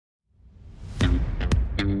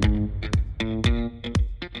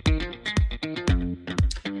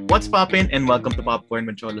What's poppin', and welcome to Popcorn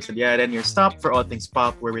with Cholo Saliaran, your stop for all things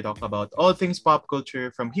pop, where we talk about all things pop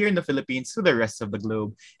culture from here in the Philippines to the rest of the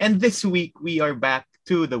globe. And this week, we are back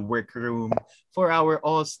to the workroom for our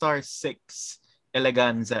All-Star 6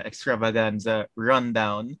 Eleganza Extravaganza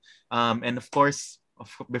rundown. And of course,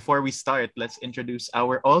 before we start, let's introduce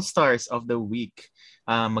our All-Stars of the week.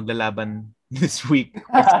 Maglalaban this week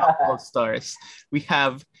for some All-Stars. We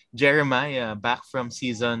have Jeremiah back from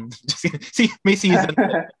season... See, may season.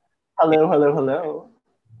 Hello, hello, hello.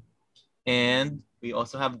 And we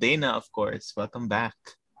also have Dana, of course. Welcome back.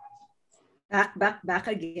 Back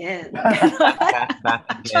again. Back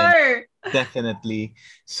again. Sure. Definitely.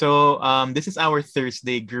 So this is our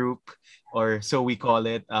Thursday group, or so we call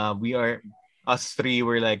it. Us three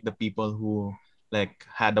were like the people who like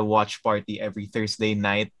had a watch party every Thursday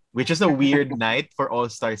night, which is a weird night for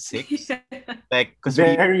All-Star 6. Like, because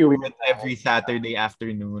we do it every Saturday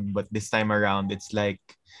afternoon, but this time around it's like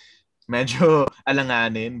medyo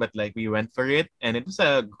alanganin, but like we went for it, and it was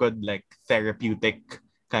a good like therapeutic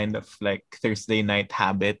kind of like Thursday night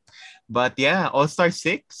habit. But yeah, All-Star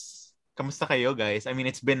 6. Kamusta kayo, guys? I mean,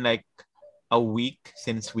 it's been like a week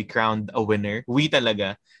since we crowned a winner. We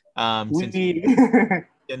talaga.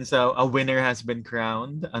 Since a winner has been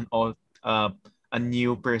crowned, a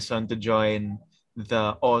new person to join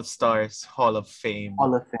the All-Stars Hall of Fame.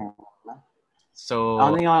 Hall of Fame. So,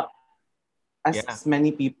 as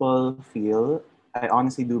many people feel, I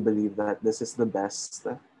honestly do believe that this is the best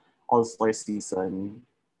All-Star season,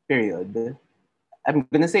 period. I'm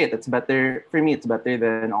gonna say it. It's better for me. It's better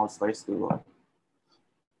than All-Stars 2.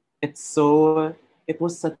 It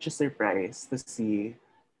was such a surprise to see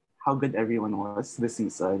how good everyone was this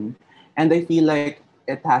season, and I feel like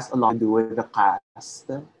it has a lot to do with the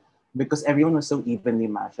cast because everyone was so evenly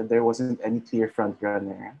matched. There wasn't any clear front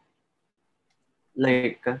runner.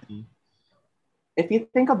 Like, if you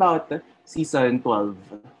think about season 12,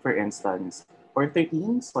 for instance, or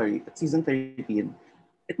 13, sorry, season 13,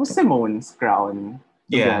 it was Simone's crown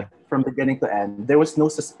to get from beginning to end. There was no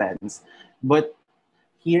suspense. But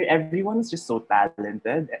here, everyone's just so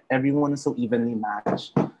talented. Everyone is so evenly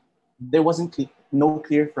matched. There wasn't no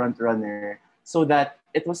clear front runner. So that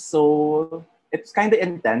it's kind of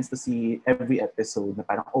intense to see every episode na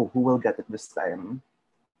parang, oh, who will get it this time?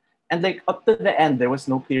 And like up to the end, there was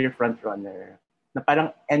no clear front runner. Na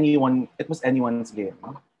parang it was anyone's game.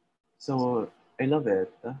 So I love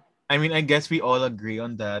it. I mean, I guess we all agree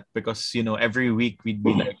on that because, you know, every week we'd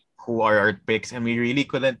be like, who are our picks? And we really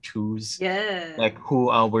couldn't choose like who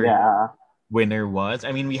our winner was.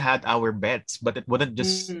 I mean, we had our bets, but it wouldn't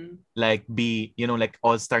just like be, you know, like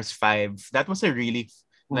All-Stars 5. That was a really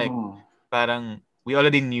like parang we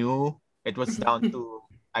already knew it was down to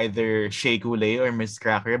either Shea Coulee or Miss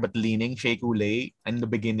Cracker, but leaning Shea Coulee in the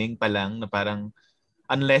beginning pa lang na parang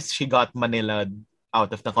unless she got Manila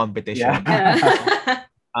out of the competition,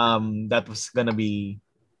 that was gonna be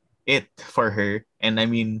it for her. And I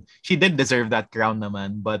mean, she did deserve that crown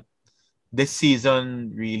naman, but this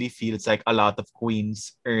season really feels like a lot of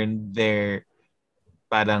queens earned their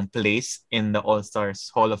parang place in the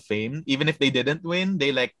All-Stars Hall of Fame. Even if they didn't win,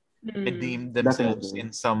 they like redeemed themselves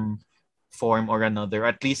in some form or another.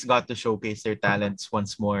 At least got to showcase their talents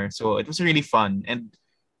once more. So it was really fun. And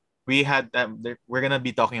we had we're gonna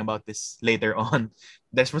be talking about this later on.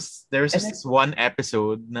 There was just this one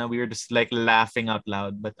episode na we were just like laughing out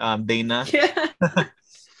loud. But Dana.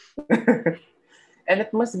 And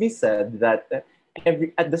it must be said that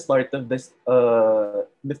at the start of this,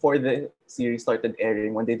 before the series started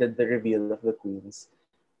airing, when they did the reveal of the queens,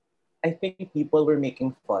 I think people were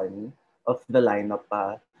making fun of the lineup.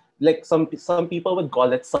 Like some people would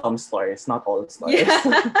call it some stars, not all stars.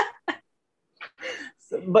 Yeah.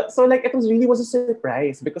 So like it was a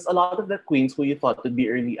surprise because a lot of the queens who you thought would be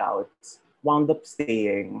early outs wound up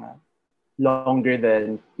staying longer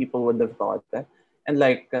than people would have thought. And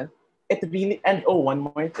like it really, and one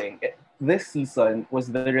more thing. This season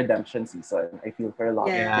was the redemption season, I feel, for a lot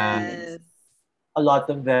of the queens. A lot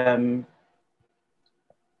of them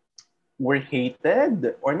were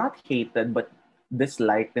hated, or not hated, but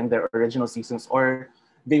disliked in their original seasons, or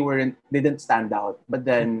they didn't stand out. But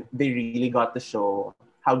then they really got to show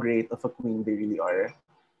how great of a queen they really are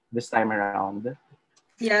this time around.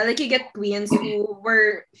 Yeah, like you get queens who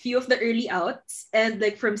were few of the early outs and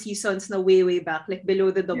like from seasons na way back, like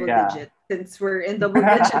below the double digit. Since we're in double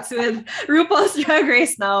digits with RuPaul's Drag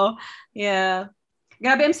Race now. Yeah.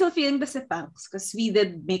 Grabe, I'm still feeling the Sepangs because we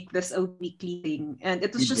did make this a weekly thing and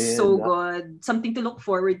it was just so good. Something to look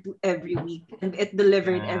forward to every week, and it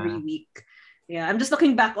delivered every week. Yeah, I'm just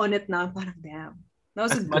looking back on it now. Parang damn. That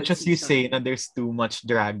was as much as you say that there's too much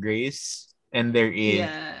Drag Race, and there is,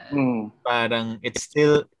 parang it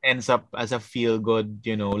still ends up as a feel-good,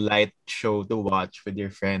 light show to watch with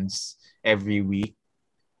your friends every week.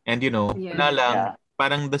 And wala lang,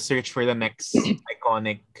 parang the search for the next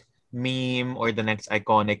iconic meme or the next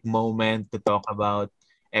iconic moment to talk about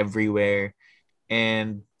everywhere.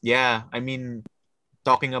 And yeah, I mean,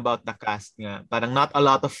 talking about the cast nga, parang not a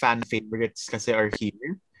lot of fan favorites kasi are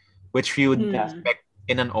here, which we would expect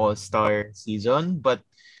in an all-star season. But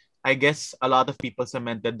I guess a lot of people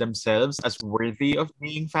cemented themselves as worthy of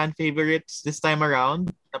being fan favorites this time around.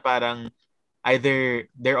 Na parang either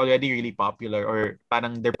they're already really popular or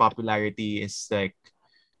parang their popularity is like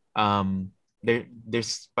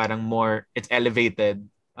there's parang more, it's elevated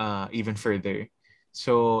even further.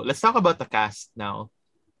 So let's talk about the cast now.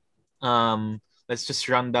 Let's just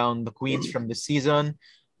run down the queens from this season.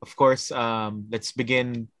 Of course, let's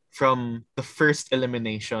begin from the first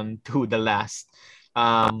elimination to the last.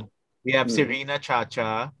 We have Serena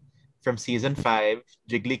Chacha from season 5,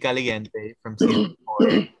 Jiggly Caliente from season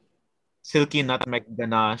 4, Silky Nutmeg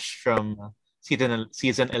Ganache from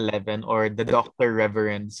season 11, or the Dr.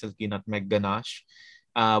 Reverend Silky Nutmeg Ganache.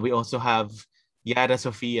 We also have Yara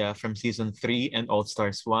Sofia from season 3 and All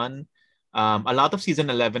Stars 1. A lot of season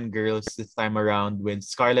 11 girls this time around with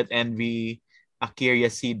Scarlet Envy, Akiria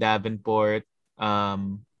C. Davenport,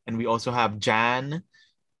 and we also have Jan,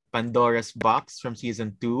 Pandora's Box from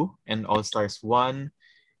season 2 and All Stars 1,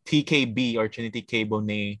 TKB or Trinity K.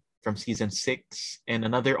 Bonet from season 6, and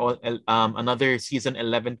another season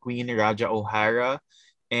 11 queen, Raja O'Hara.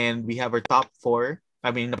 And we have our top 4.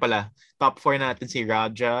 Top 4 natin si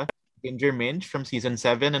Raja, Ginger Minch from season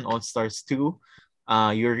 7 and All Stars 2,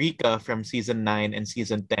 Eureka from season 9 and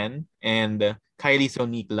season 10, and Kylie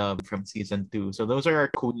Sonique Love from season 2. So those are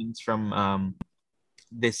our queens from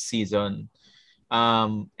this season.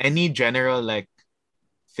 Any general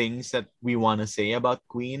things that we want to say about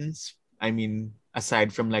queens? I mean,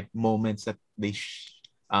 aside from moments that they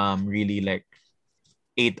really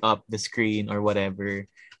ate up the screen or whatever.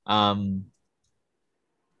 I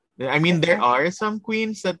mean, there are some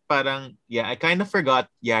queens that parang, I kind of forgot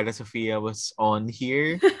Yara Sofia was on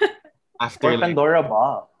here after or Pandora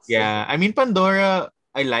Box. Yeah, I mean, Pandora,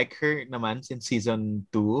 I like her naman since season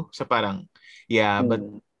 2. So parang, but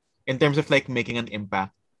in terms of making an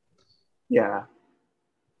impact. Yeah.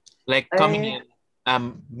 Coming in,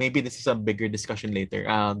 maybe this is a bigger discussion later.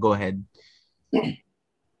 Go ahead.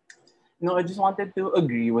 No, I just wanted to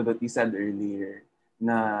agree with what you said earlier.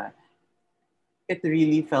 Na it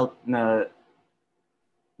really felt na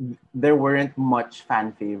there weren't much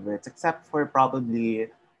fan favorites except for probably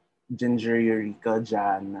Ginger, Eureka,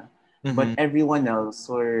 Jan. Mm-hmm. But everyone else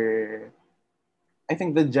were, I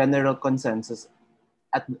think the general consensus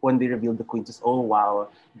when they revealed the queens was, oh wow,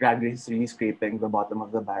 Drag Race is really scraping the bottom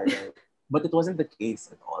of the barrel. But it wasn't the case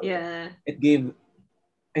at all. Yeah.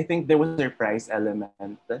 I think there was a surprise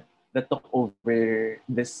element that took over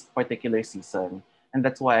this particular season. And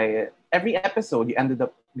that's why every episode you ended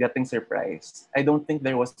up getting surprised. I don't think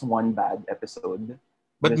there was one bad episode.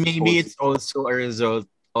 But maybe it's also a result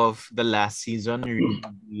of the last season really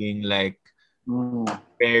being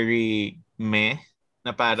very meh.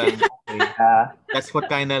 Na parang, okay, that's what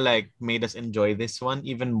kind of made us enjoy this one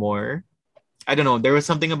even more. I don't know. There was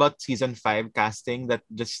something about season 5 casting that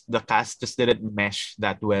the cast just didn't mesh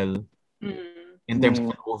that well in terms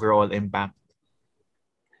of overall impact.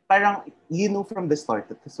 Parang you knew from the start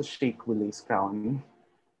that this was Shea Couleé's crown.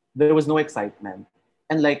 There was no excitement.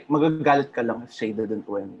 And magagalit ka lang if Shea didn't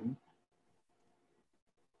win.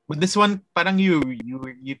 But this one, parang you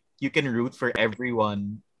can root for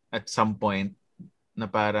everyone at some point. Na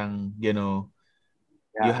parang, you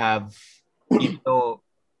have, even though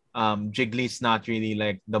Jiggly's not really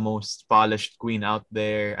the most polished queen out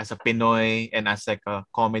there as a Pinoy and as a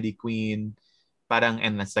comedy queen, parang,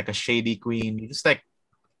 and as a shady queen, you just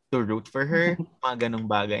to root for her, mga ganong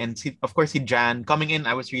bagay. And of course, si Jan coming in,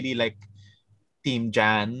 I was really team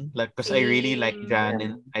Jan, because I really like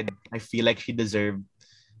Jan, and I feel like she deserved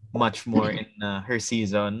much more in her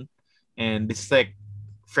season. And this is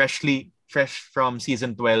fresh from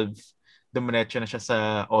season 12, dumiretso na siya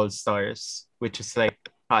sa All Stars, which is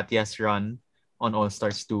Katya's run on All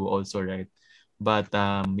Stars 2 also, right? But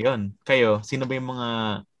yun, kayo, sino ba yung mga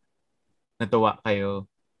natuwa kayo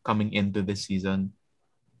coming into this season?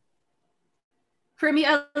 For me,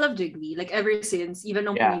 I love Jiggly. Ever since, even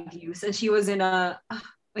on previews, and she was in a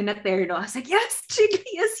terno. I was like, yes,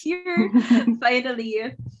 Jiggly is here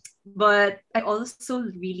finally. But I also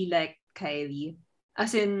really like Kylie.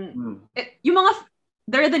 As in,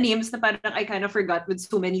 there are the names na parang I kind of forgot with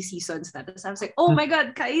so many seasons na. So I was like, oh my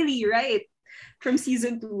God, Kylie, right? From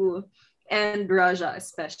season 2. and Raja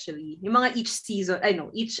especially. Yung mga each season, I know,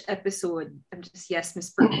 each episode, I'm just, yes, Miss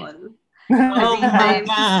Purple. Every time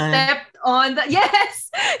she stepped on the, yes!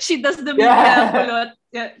 She does the Mimia kulot.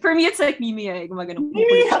 Yeah. For me, it's like Mimia. Gumaganong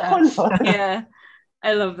kulot. Yeah.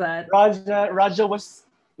 I love that. Raja was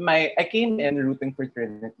I came in rooting for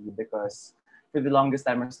Trinity because for the longest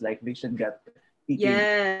time I was like, they should get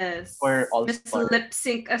yes. for all Miss Lip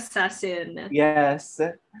Sync Assassin. Yes.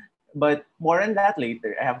 But more on that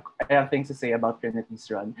later. I have things to say about Trinity's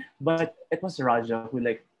run. But it was Raja who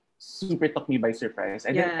like super took me by surprise.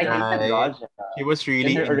 I hated Raja. She was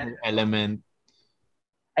really in her element.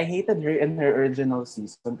 I hated her in her original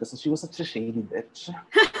season because she was such a shady bitch.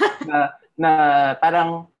 na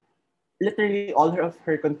parang literally all of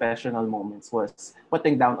her confessional moments was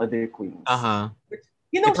putting down other queens.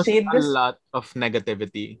 You know, it was shade a lot of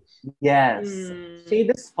negativity. Yes.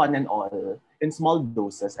 Shade is fun and all in small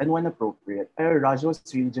doses and when appropriate. Pero Raja was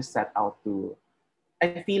really just set out to,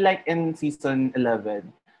 I feel like in season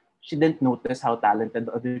 11, she didn't notice how talented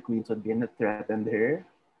the other queens would be and it threatened her.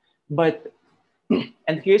 But,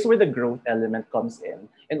 and here's where the growth element comes in.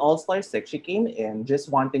 In All-Star 6, she came in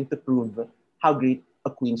just wanting to prove how great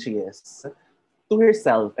a queen she is to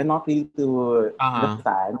herself and not really to the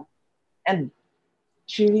fan. And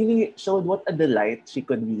she really showed what a delight she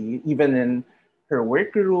could be, even in her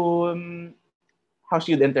workroom, how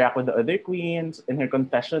she would interact with the other queens, in her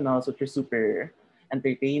confessionals, which were super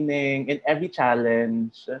entertaining. In every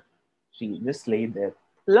challenge, she just slayed it.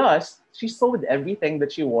 Plus, she sold everything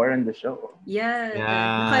that she wore on the show. Yeah.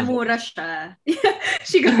 Nakamura siya.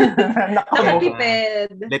 She got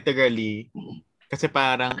nakatipid. Literally. Kasi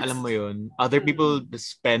parang, alam mo yun, other people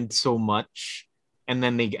spend so much and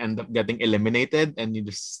then they end up getting eliminated and you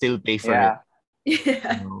just still pay for it.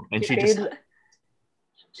 Yeah. You know? And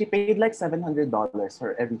she paid like $700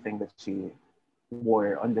 for everything that she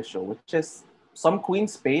wore on the show, which is some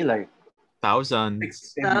queens pay like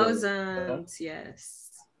thousands, yes.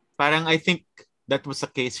 Parang I think that was a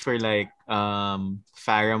case for like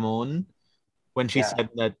Pharamone when she said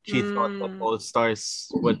that she thought that All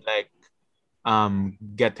Stars would like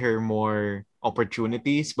get her more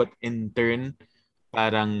opportunities, but in turn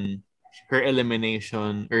parang her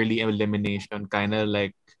early elimination kind of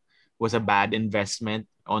like was a bad investment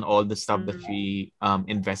on all the stuff that she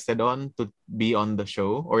invested on to be on the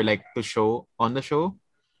show or like to show on the show.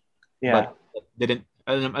 But didn't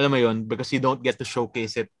alam mo yun, because you don't get to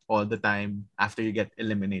showcase it all the time after you get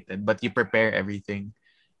eliminated, but you prepare everything.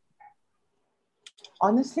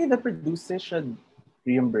 Honestly, the producer should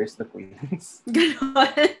reimburse the queens.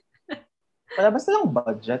 Ganon. Palabas na lang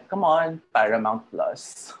budget. Come on, Paramount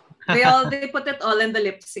Plus. They put it all in the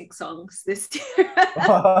lip sync songs this year.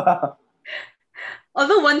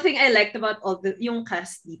 Although one thing I liked about yung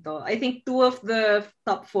cast dito, I think 2 of the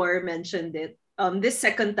top 4 mentioned it. This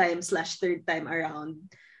second time / third time around,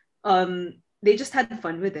 they just had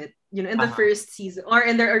fun with it. You know, in the first season or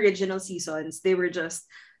in their original seasons, they were just,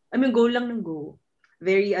 go lang ng go.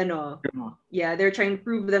 Very they're trying to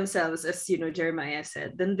prove themselves, as you know, Jeremiah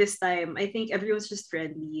said. Then this time, I think everyone's just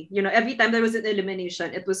friendly. You know, every time there was an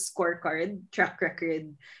elimination, it was scorecard, track record,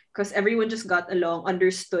 because everyone just got along,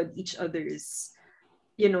 understood each other's,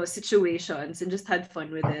 you know, situations and just had fun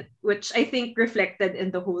with it, which I think reflected in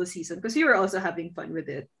the whole season because we were also having fun with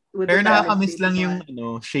it. Pero nakakamiss lang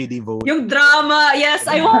yung shady vote. Yung drama. Yes,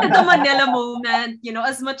 I wanted the Manila moment. You know,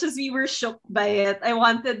 as much as we were shocked by it, I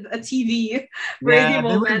wanted a TV worthy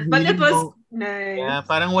moment. But it was nice. Yeah,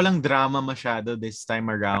 parang walang drama masyado this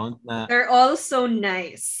time around. They're all so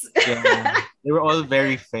nice. Yeah, they were all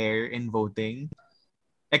very fair in voting.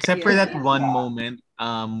 Except for that one moment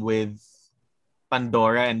with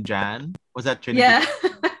Pandora and Jan. Was that Trinity? Yeah.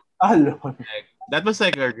 That was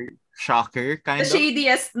like a shocker, kind of. The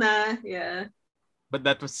shadiest na, yeah. But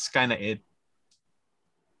that was kind of it.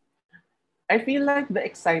 I feel like the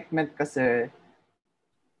excitement kasi,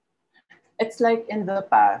 it's like in the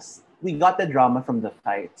past, we got the drama from the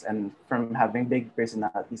fights and from having big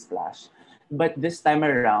personalities clash. But this time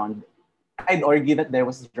around, I'd argue that there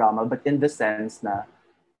was drama, but in the sense na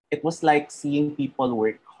it was like seeing people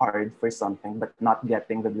work hard for something but not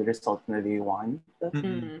getting the result that they want.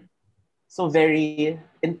 Mm-hmm. So very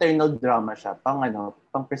internal drama siya,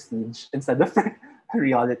 pang prestige instead of a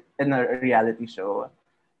reality show.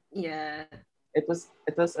 Yeah. It was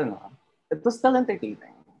still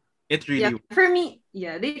entertaining. It really for me,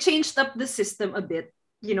 they changed up the system a bit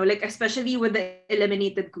like especially with the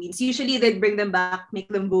eliminated queens, usually they'd bring them back, make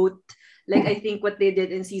them vote. Like I think what they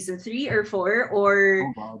did in season 3 or 4,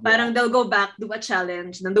 or parang they'll go back, do a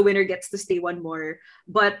challenge, then the winner gets to stay one more.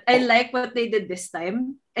 But I like what they did this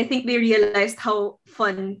time. I think they realized how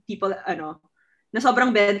fun people, na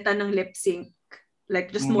sobrang benta ng lip sync.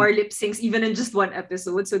 Like just more lip syncs even in just one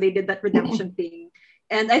episode. So they did that redemption thing.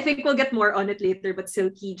 And I think we'll get more on it later, but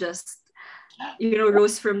Silky just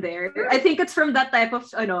rose from there. I think it's from that type of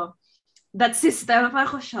that system.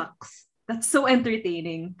 Parang shucks. That's so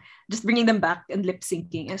entertaining. Just bringing them back and lip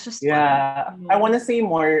syncing. It's just fun. I want to say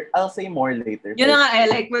more. I'll say more later. Yun nga, I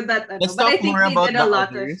like with that. Let's talk more about the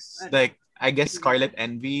others. Like I guess Scarlet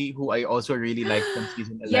Envy, who I also really liked from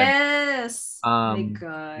season 11. Yes. My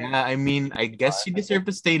God. Yeah, I mean, I guess she deserved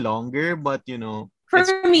to stay longer, but for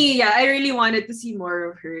me, yeah, I really wanted to see more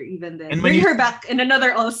of her even then. And bring her back in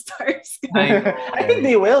another All-Stars. I think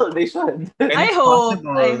they will. They should. I hope.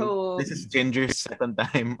 This is Ginger's second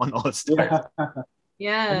time on All-Stars.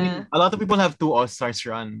 Yeah. I mean, a lot of people have 2 All-Stars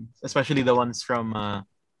run, especially the ones from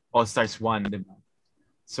All-Stars 1. Diba?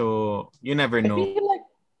 So, you never know. I feel like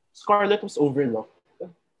Scarlet was overlooked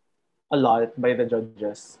a lot by the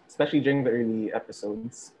judges, especially during the early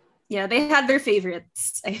episodes. Yeah, they had their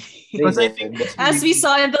favorites. I think as we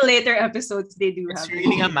saw in the later episodes, they do have. It's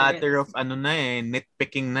really a matter of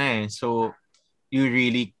nitpicking na eh. So you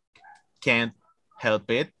really can't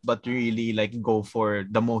help it, but really like go for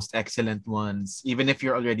the most excellent ones, even if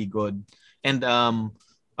you're already good. And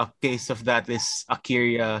a case of that is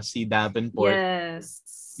A'keria C. Davenport. Yes.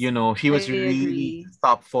 She was really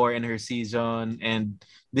top 4 in her season, and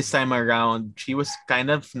this time around she was kind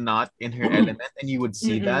of not in her element, and you would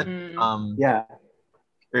see that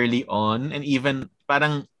early on, and even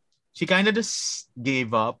parang she kind of just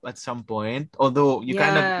gave up at some point, although you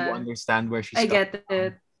kind of do understand where she's I get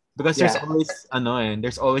it. Because there's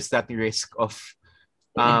always that risk of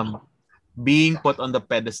being put on the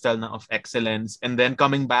pedestal of excellence and then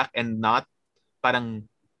coming back and not parang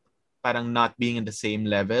not being in the same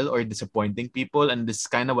level or disappointing people, and this is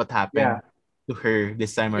kind of what happened to her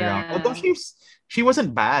this time around. Although she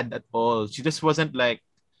wasn't bad at all. She just wasn't like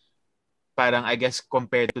parang, I guess,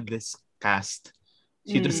 compared to this cast.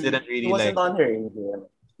 She just didn't really wasn't on her age.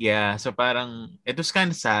 Yeah, so parang it was kind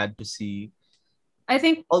of sad to see. I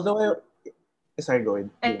think sorry, go ahead.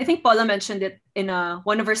 I think Paula mentioned it in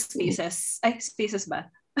one of her spaces. Spaces ba?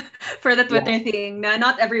 For the Twitter thing, na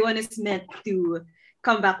not everyone is meant to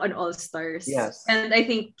come back on All-Stars. Yes. And I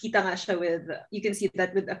think kita nga siya you can see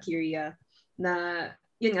that with A'keria, na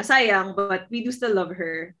yun nga, sayang, but we do still love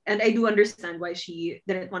her. And I do understand why she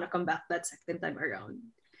didn't want to come back that second time around.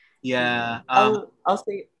 Yeah. I'll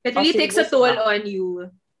say it really takes a toll on you.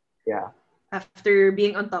 Yeah. After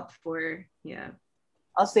being on top 4. Yeah.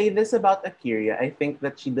 I'll say this about A'keria. I think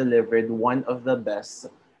that she delivered one of the best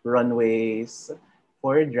runways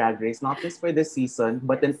for Drag Race, not just for this season,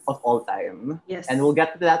 but of all time. Yes. And we'll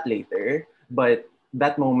get to that later. But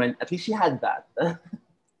that moment, at least she had that.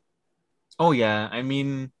 Oh yeah, I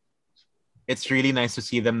mean, it's really nice to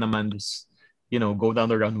see them naman just, go down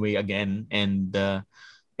the runway again. And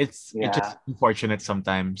it's just unfortunate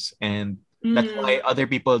sometimes. And that's why other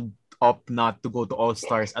people opt not to go to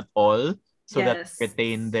All-Stars at all. So that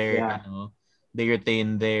retain their, they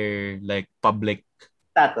retain their like public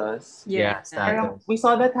status. Yeah, status. We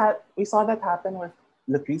saw that happen with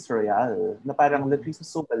Latrice Royale. Na parang Latrice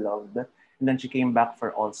was so beloved, and then she came back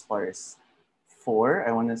for All-Stars 4,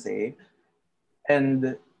 I want to say.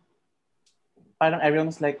 And parang everyone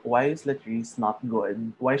was like, why is Latrice not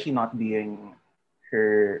good? Why is she not being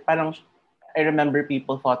her? Parang I remember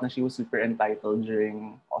people thought that she was super entitled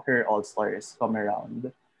during her All-Stars come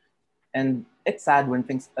around. And it's sad when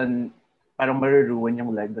things parang maruruin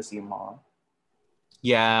yung legacy mo.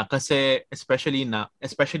 Yeah, kasi especially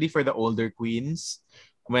for the older queens,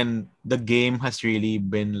 when the game has really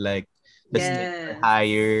been like the stakes are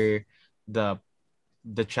higher, the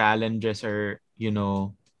challenges are,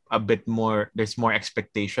 a bit more, there's more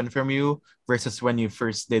expectation from you versus when you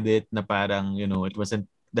first did it na parang, it wasn't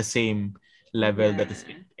the same level that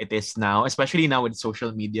it is now, especially now with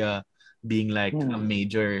social media being like a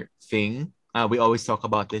major thing. We always talk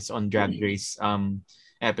about this on Drag Race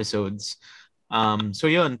episodes. So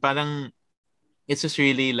yun, parang it's just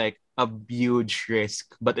really like a huge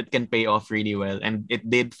risk, but it can pay off really well, and it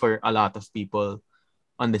did for a lot of people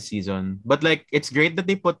on the season. But like it's great that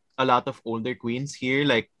they put a lot of older queens here,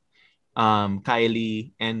 like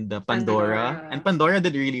Kylie and Pandora. And Pandora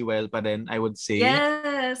did really well pa rin, I would say.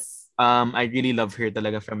 Yes. I really love her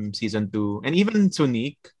talaga from season 2. And even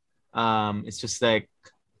Sonique, it's just like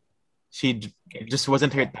it just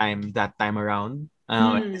wasn't her time that time around.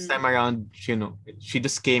 This time around, she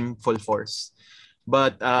just came full force.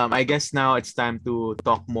 But I guess now it's time to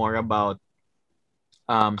talk more about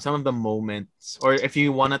some of the moments, or if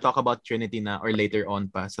you want to talk about Trinity na, or later on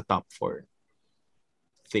pa sa top 4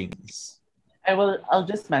 things. I'll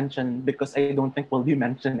just mention, because I don't think we'll be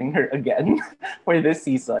mentioning her again for this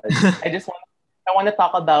season. I want to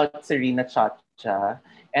talk about Serena Chacha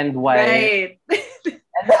and why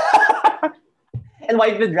and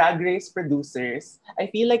why the Drag Race producers, I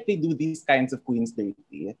feel like they do these kinds of queens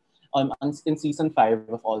dirty. In season 5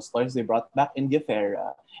 of All Stars, they brought back India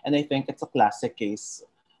Farah, and I think it's a classic case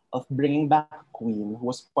of bringing back a queen who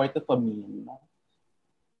was part of a meme,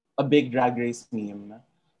 a big Drag Race meme.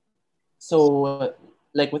 So,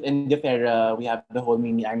 like with India Farah, we have the whole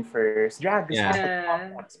Mimi I'm First, drag is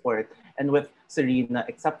sport. And with Serena,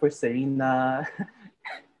 except for Serena,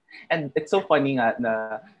 and it's so funny nga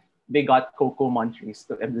na they got Coco Montrese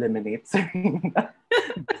to eliminate Serena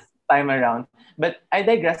this time around. But I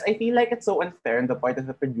digress. I feel like it's so unfair on the part of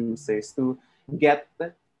the producers to get,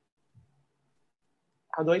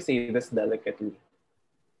 how do I say this delicately?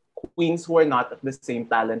 Queens who are not at the same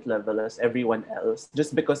talent level as everyone else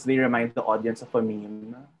just because they remind the audience of a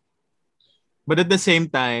meme. But at the same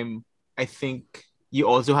time, I think you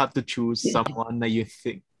also have to choose someone that you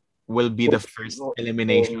think will be the first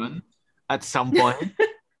elimination at some point.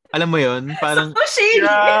 Alam mo yun? Parang, so shady!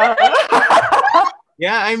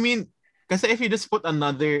 Yeah, I mean, kasi if you just put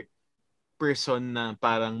another person na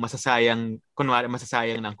parang masasayang, kunwari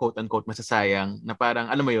masasayang ng quote-unquote masasayang, na parang,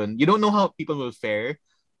 alam mo yun, you don't know how people will fare,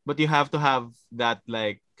 but you have to have that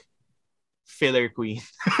like filler queen.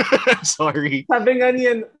 Sorry. Sabi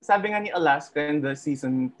nga ni Alaska in the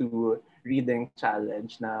season 2 reading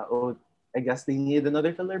challenge na, I guess they need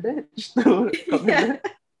another filler bitch to come in.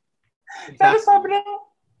 Pero sobrang,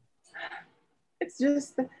 it's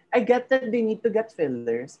just, I get that they need to get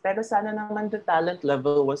fillers, pero sana naman the talent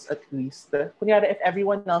level was at least, kunyari if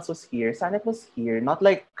everyone else was here, sana it was here, not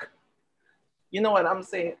like, you know what I'm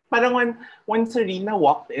saying? Parang when Serena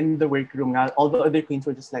walked in the workroom, all the other queens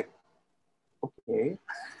were just like, okay.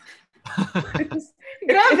 It's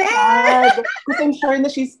hard. Because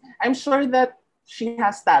I'm sure that she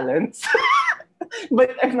has talents.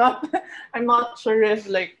 But I'm not sure if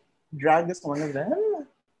like drag is one of them.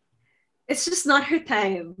 It's just not her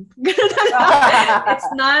time.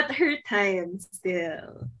 It's not her time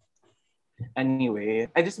still. Anyway,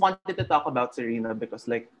 I just wanted to talk about Serena because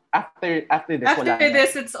like after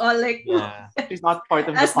this it's all like she's not part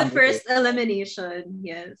of as the first elimination.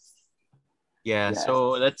 Yes.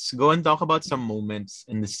 So let's go and talk about some moments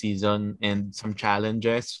in the season and some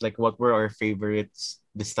challenges, like what were our favorites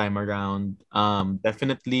this time around.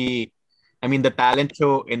 Definitely, I mean, the talent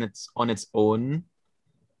show on its own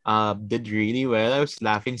did really well. I was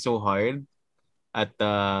laughing so hard at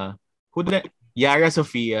Yara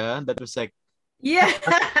Sofia. That was like the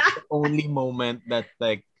only moment that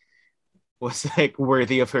like was like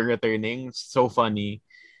worthy of her returning. So funny.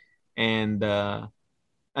 And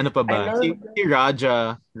ano pa ba? Si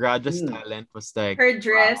Raja's talent was like her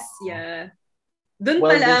dress, Dun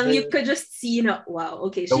pa lang, you could just see na, wow,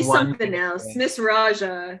 okay, she's something else. Miss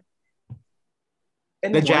Raja.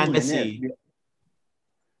 The Jantasy.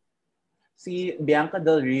 See, Bianca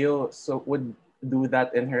Del Rio would do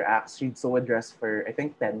that in her acts. She'd sew a dress for, I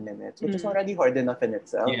think, 10 minutes, which is already hard enough in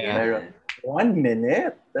itself. Yeah. 1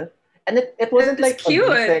 minute. And it wasn't like cute.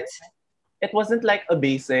 It wasn't like a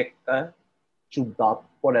basic tube top,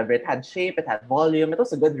 whatever. It had shape, it had volume. It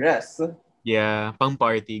was a good dress. Yeah, pang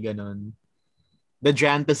party, ganon. The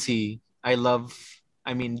Jantasy,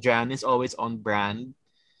 Jan is always on brand.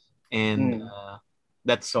 And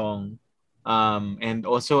that song. And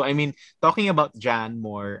also, I mean, talking about Jan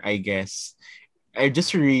more, I guess, I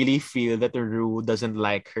just really feel that the Rue doesn't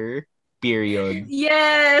like her, period.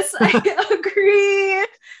 Yes, I agree.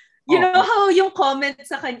 You know how yung comment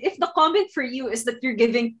sa kanya, if the comment for you is that you're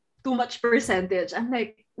giving too much percentage, I'm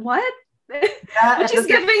like, what? But she's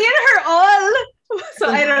giving it her all. So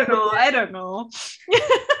I don't know.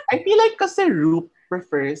 I feel like kasi Rue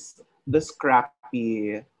prefers the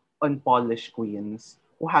scrappy, unpolished queens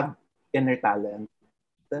who have inner talent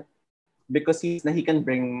because he can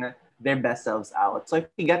bring their best selves out. So if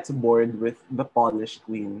he gets bored with the polished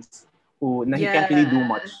queens who he can't really do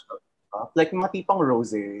much like mga tipong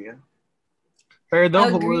Rose. Pero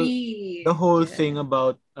the whole thing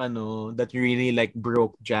about that really like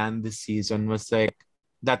broke Jan this season was like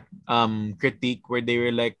that critique where they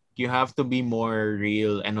were like, you have to be more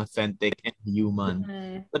real and authentic and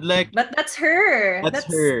human. But that's her.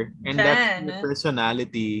 That's her. And Jan. That's her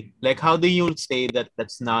personality. Like, how do you say that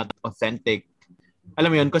that's not authentic?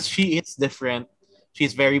 Alam mo yun, because she is different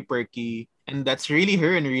she's very perky, and that's really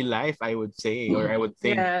her in real life, I would say, or I would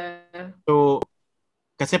think. So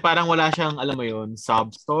kasi parang wala siyang, alam mo yun,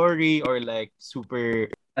 sob story or like super...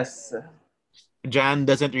 Yes. Jan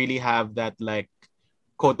doesn't really have that like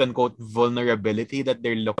quote-unquote vulnerability that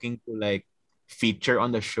they're looking to like feature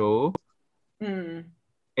on the show.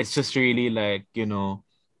 It's just really like, you know,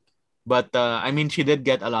 but I mean, she did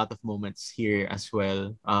get a lot of moments here as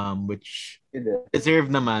well, which deserve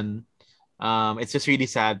naman. It's just really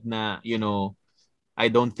sad na, you know, I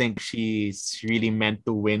don't think she's really meant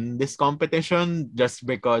to win this competition just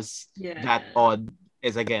because that odd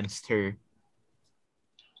is against her.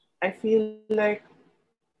 I feel like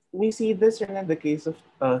we see this in the case of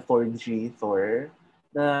 4G Thor.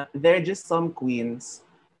 There are just some queens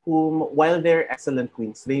whom, while they're excellent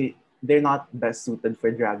queens, they're not best suited for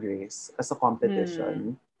Drag Race as a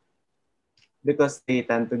competition because they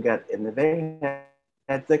tend to get in their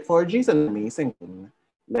heads. Like 4G is an amazing queen.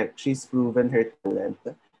 Like she's proven her talent,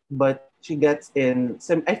 but she gets in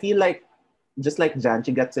some. I feel like just like Jan,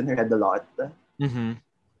 she gets in her head a lot,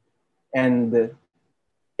 and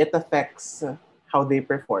it affects how they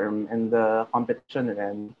perform in the competition.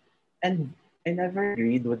 And I never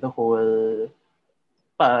agreed with the whole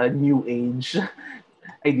new age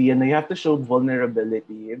idea na you have to show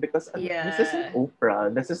vulnerability because this isn't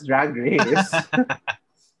Oprah, this is Drag Race.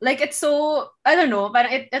 Like it's so, I don't know, but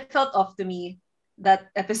it felt off to me, that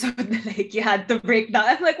episode. Like you had to break down.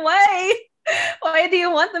 I'm like, why? Why do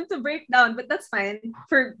you want them to break down? But that's fine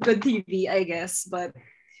for good TV, I guess. But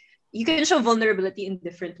you can show vulnerability in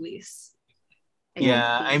different ways.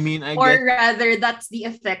 I mean, or guess... rather, that's the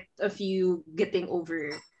effect of you getting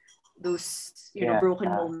over those, you know, broken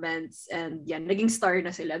moments, and naging star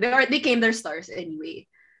na sila. They became their stars anyway.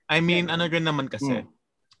 I mean, ano rin naman kasi,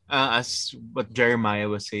 as what Jeremiah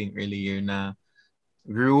was saying earlier, na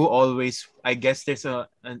Ru always, I guess there's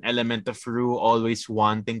an element of Ru always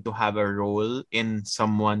wanting to have a role in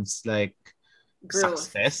someone's like growth.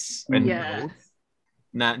 Success and growth.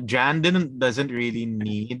 Na Jan doesn't really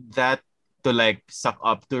need that to like suck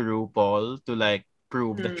up to RuPaul to like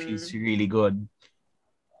prove that she's really good.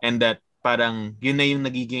 And that parang yun na yung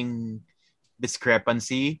nagiging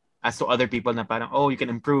discrepancy as to other people na parang, oh, you can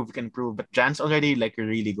improve. But Jan's already like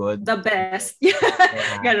really good. The best.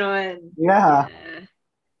 Ganon. Yeah.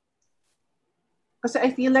 Kasi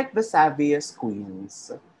I feel like the savviest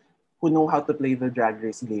queens who know how to play the Drag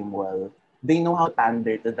Race game well, they know how to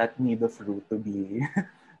pander to that need of Ru to be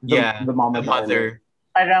the mother.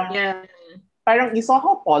 Parang you saw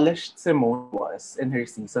how polished Simone was in her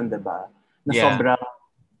season, diba? Na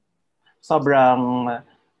sobrang,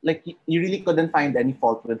 like, you really couldn't find any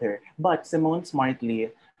fault with her. But Simone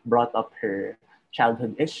smartly brought up her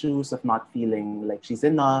childhood issues of not feeling like she's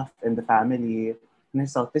enough in the family and her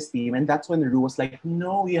self-esteem. And that's when Ru was like,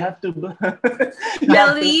 no, you have to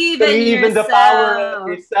believe in the power of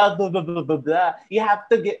yourself, blah, blah, blah, blah, blah. You have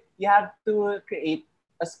to create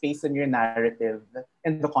a space in your narrative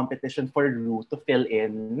and the competition for Ru to fill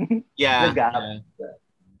in the gap. Yeah.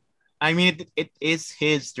 I mean, it is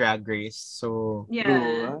his Drag Race, so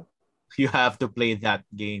you have to play that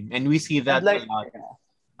game, and we see that a lot.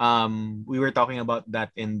 We were talking about that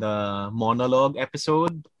in the monologue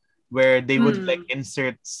episode, where they would like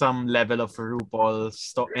insert some level of RuPaul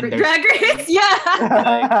in their Drag Race. Yeah,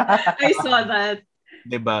 I saw that.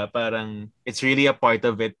 Diba? Parang it's really a part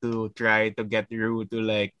of it to try to get Ru to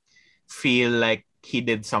like feel like he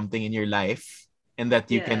did something in your life, and that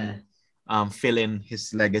you can fill in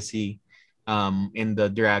his legacy in the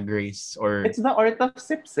Drag Race. Or it's the art of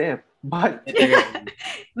sip, but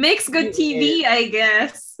makes good TV, I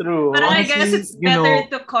guess. True. But I guess it's better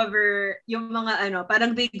to cover yung mga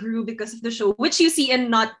parang they grew because of the show, which you see in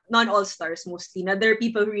not non-all-stars mostly. Na there are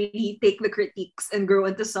people who really take the critiques and grow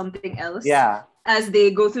into something else as they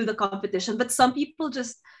go through the competition. But some people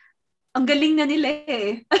just ang galing na nila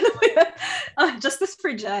eh. Justice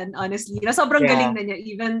for Jan, honestly. Na sobrang galing na niya,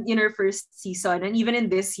 even in her first season. And even in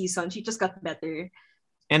this season, she just got better.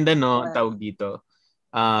 And then, tawag dito,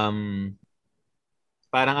 parang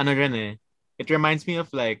ano rin eh, it reminds me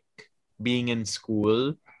of like being in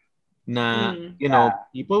school na, you know,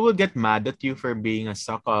 people will get mad at you for being a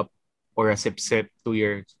suck-up or a sip-sip to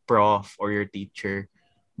your prof or your teacher.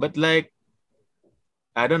 But like,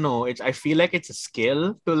 I don't know. I feel like it's a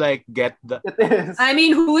skill to like get the. It is. I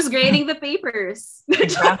mean, who's grading the papers?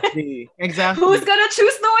 Exactly. Who's gonna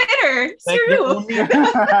choose the winner?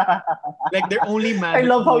 They're only mad. I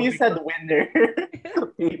love how you said winner.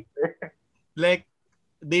 Paper. Like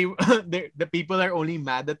the people are only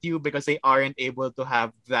mad at you because they aren't able to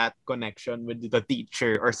have that connection with the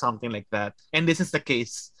teacher or something like that. And this is the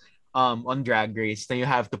case on Drag Race na you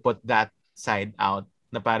have to put that side out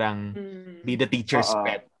na parang be the teacher's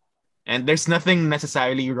pet. And there's nothing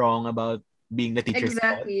necessarily wrong about being the teacher's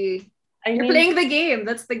pet. Exactly. You're playing the game.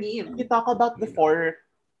 That's the game. You talk about the 4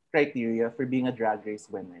 criteria for being a Drag Race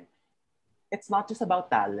winner. It's not just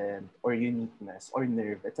about talent or uniqueness or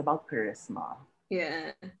nerve. It's about charisma.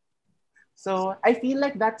 Yeah. So I feel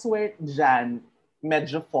like that's where Jan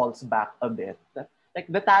medyo falls back a bit. Like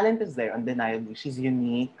the talent is there, undeniably. She's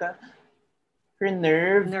unique. Her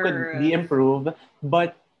nerve could be improved,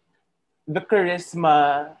 but the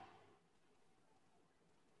charisma,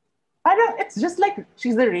 it's just like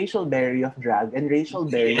she's the Rachel Berry of drag, and Rachel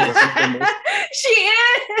Berry was the most. She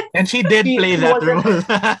is, and she did play that role.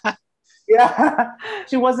 Yeah,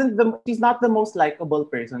 she's not the most likable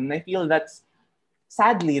person. And I feel that's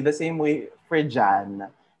sadly the same way for Jan.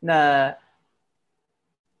 Na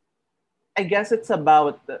I guess it's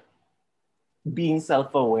about being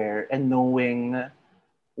self-aware and knowing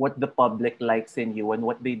what the public likes in you and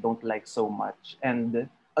what they don't like so much, and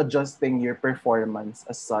adjusting your performance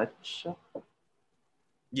as such.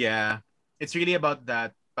 Yeah, it's really about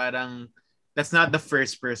that. Parang that's not the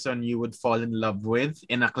first person you would fall in love with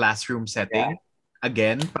in a classroom setting. Yeah.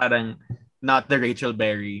 Again, parang not the Rachel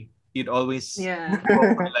Berry. You'd always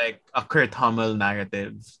go for like a Kurt Hummel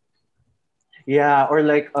narrative. Yeah, or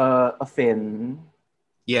like a Finn.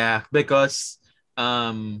 Yeah, because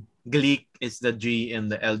Gleek is the G in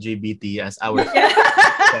the LGBT as our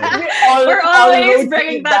We're always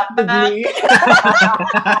bringing that back.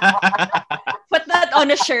 Put that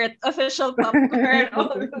on a shirt, official popcorn.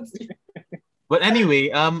 But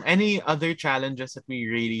anyway, any other challenges that we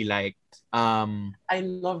really liked? I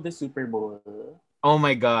love the Super Bowl. Oh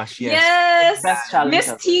my gosh, yes. Yes! Best challenge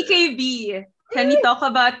Miss TKB. Can we talk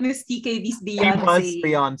about Miss TKB's Beyonce? She was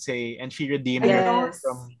Beyonce and she redeemed herself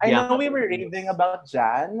from I know we were raving about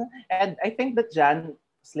Jan, and I think that Jan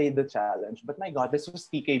slayed the challenge. But my God, this was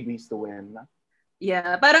TKB's to win.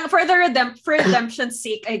 Yeah, parang for redemption's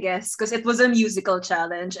sake, I guess, because it was a musical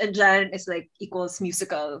challenge, and Jan is like equals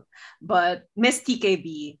musical. But Miss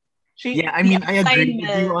TKB, I mean, I agree with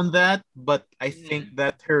you on that, but I think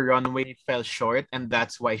that her runway fell short, and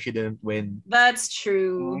that's why she didn't win. That's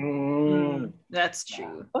true. That's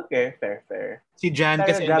true. Okay, fair. Si Jan,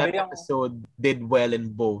 kasi in that episode, did well in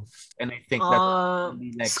both. And I think that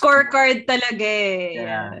really like scorecard talaga eh.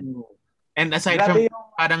 Yeah. And aside from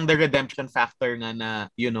parang the redemption factor na,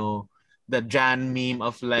 you know, the Jan meme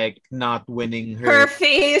of like not winning her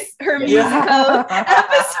face, her musical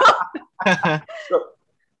episode.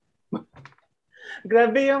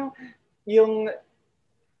 Grabe yung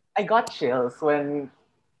I got chills when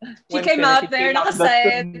she came out there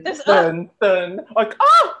nakaside. Like,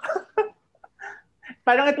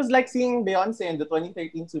 parang it was like seeing Beyonce in the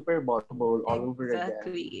 2013 Super Bowl all over again.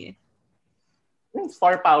 Exactly.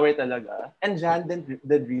 Star power talaga. And Jan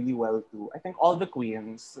did really well too. I think all the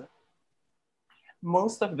queens,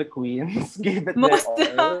 most of the queens gave it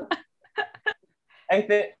their all. I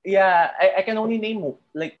think, I can only name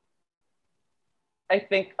like, I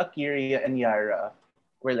think Akira and Yara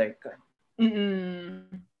were like,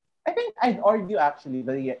 I think I'd argue actually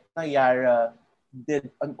that Yara did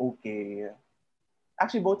an okay.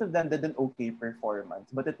 Actually, both of them did an okay performance,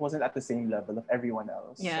 but it wasn't at the same level of everyone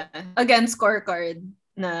else. Yeah. Again, scorecard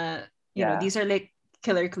na, you know, these are like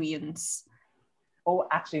killer queens. Oh,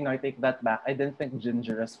 actually, no, I take that back. I didn't think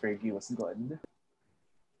Ginger as Fergie was good.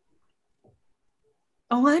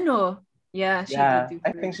 Oh, ano? Yeah, she did.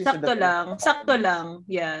 I think she Sakto lang.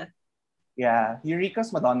 Yeah. Yeah,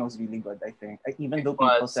 Eureka's Madonna was really good, I think. Even though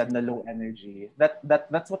people said na low energy.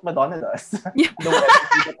 That's what Madonna does. Low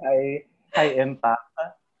energy but high impact.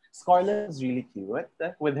 Scarlett was really cute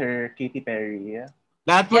with her Katy Perry.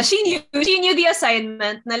 She knew the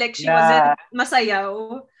assignment na like she wasn't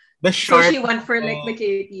masayaw. The short. So she went for like the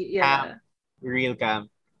Katy. Yeah. Real camp.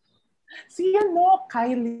 See,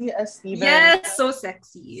 Kylie as Steven. Yes, so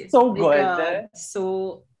sexy. So good.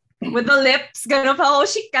 So, with the lips, gano'n pa ako,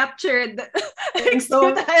 she captured. And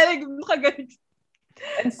so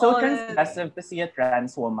transgressive to see a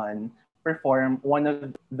trans woman perform one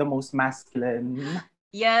of the most masculine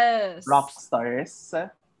rock stars.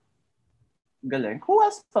 Galing. Who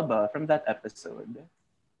else pa ba from that episode?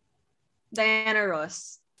 Diana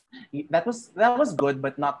Ross. That was good,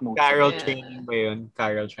 but not most. Carol Channing ba yun?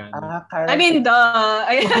 Carol Channing. I mean,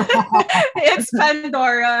 it's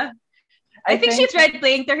Pandora. I think she tried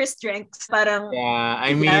playing to her strengths. Parang,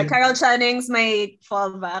 I mean, Carol Channing's my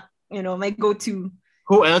fallback, my go-to.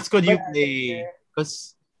 Who else could you play?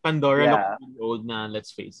 Because Pandora looks really old na,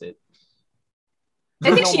 let's face it.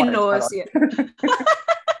 I think she knows.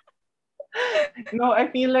 No, I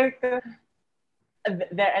feel like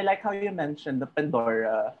I like how you mentioned the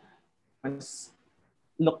Pandora was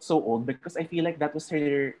looked so old because I feel like that was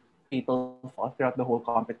her fatal flaw throughout the whole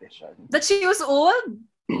competition. That she was old?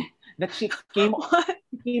 That she came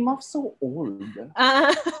off so old.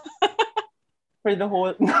 For the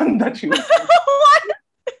whole that she was what?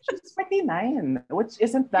 She's 49, which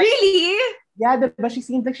isn't that really? Yeah, but she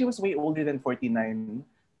seemed like she was way older than 49.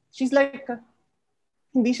 She's like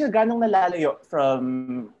hindi siya ganong nalalayo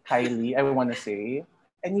from Kylie, I want to say.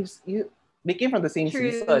 And they came from the same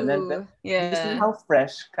season. And you see how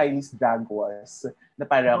fresh Kylie's drag was. Na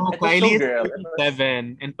parang, Kylie is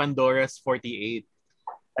 47 and Pandora's 48.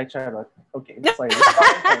 Ay, charot. Okay, sorry.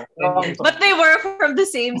 But they were from the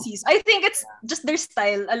same season. I think it's just their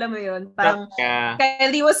style. Alam mo yun? Parang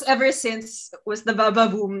Kylie was ever since was the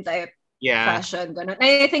Baba Boom type. Fashion. Ganun.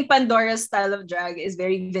 I think Pandora's style of drag is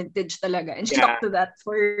very vintage talaga. And she stuck to that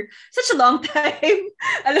for such a long time.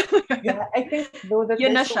 Alam mo yun? Yeah, I think though that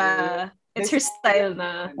yun na siya. It's her style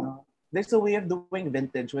na. There's a way of doing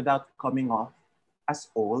vintage without coming off as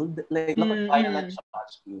old. Like, look at Violet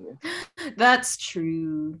Chachki. That's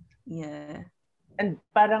true. Yeah. And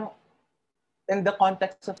parang, in the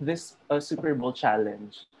context of this Super Bowl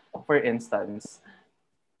challenge, for instance,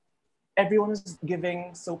 everyone was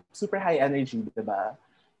giving so super high energy, diba?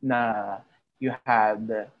 Na you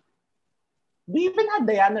had, we even had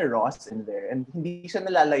Diana Ross in there, and hindi siya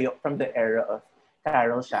nalalayo from the era of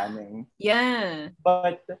Carol Channing. Yeah.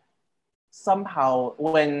 But somehow,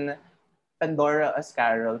 when Pandora as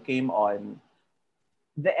Carol came on,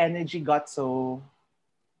 the energy got so,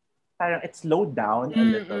 parang it slowed down a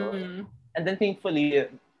little. And then thankfully,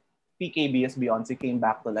 PKB as Beyonce came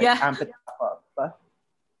back to like amp it up.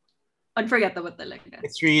 Unforgettable talaga.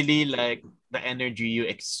 It's really like the energy you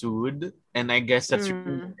exude, and I guess that's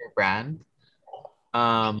really your brand.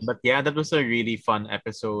 But yeah, that was a really fun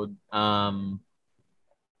episode.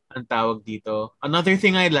 Ang tawag dito. Another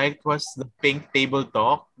thing I liked was the pink table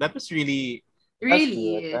talk. That was really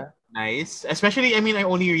nice. Especially, I mean, I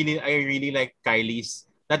really like Kylie's.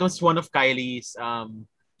 That was one of Kylie's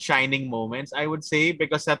shining moments, I would say,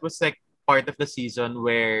 because that was like part of the season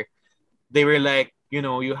where they were like, you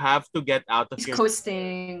know, you have to get out of your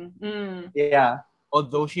coasting. Yeah.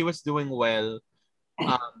 Although she was doing well,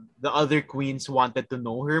 the other queens wanted to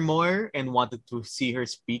know her more and wanted to see her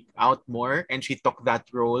speak out more, and she took that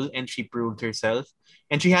role and she proved herself.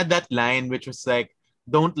 And she had that line which was like,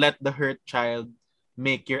 "Don't let the hurt child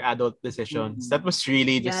make your adult decisions." That was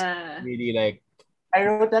really just really like. I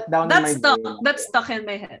wrote that down in my brain. That's stuck in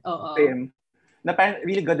my head. Same. Na parang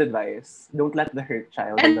really good advice. Don't let the hurt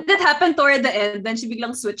child. And it happened toward the end. Then she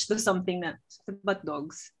biglang switched to something na about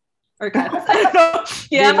dogs or cats. I don't know.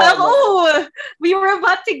 Yeah, parang, we were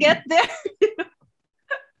about to get there.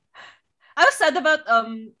 I was sad about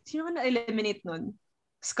sino ka na-eliminate nun?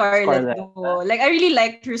 Scarlett. Like I really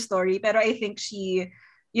liked her story, pero I think she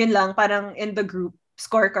yun lang parang in the group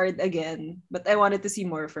scorecard again. But I wanted to see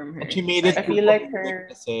more from her. And she made it. I feel like her.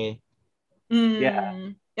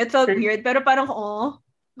 Yeah. It felt weird, pero parang,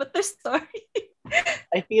 but the story.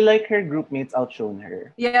 I feel like her group mates outshone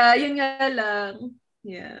her. Yeah, yun nga lang.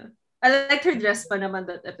 Yeah. I liked her dress pa naman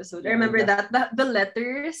that episode. I remember that. The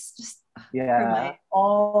letters, just... Yeah.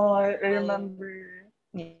 I remember.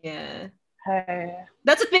 Yeah. Hey.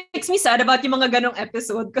 That's what makes me sad about yung mga ganong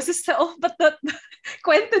episode. Kasi but that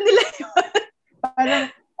kwento nila yun. Parang,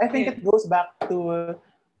 I think it goes back to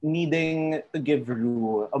needing to give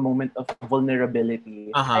Ru a moment of vulnerability.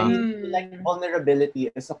 I feel like vulnerability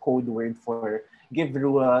is a code word for give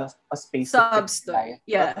Ru a space to story.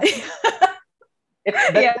 Yeah.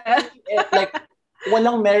 It's like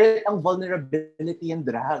walang merit ang vulnerability in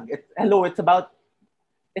drag. It's about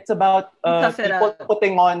people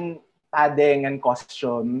putting on padding and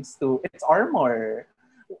costumes to its armor.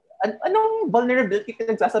 Anong vulnerability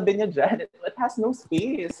nagsasabi niya dyan? It has no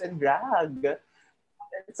space in drag.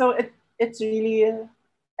 So it's really,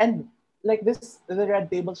 and like the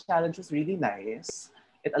Red Table Challenge was really nice.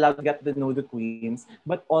 It allowed to get to know the queens,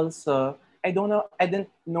 but also I didn't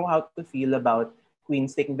know how to feel about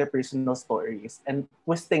queens taking their personal stories and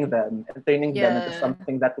twisting them and turning them into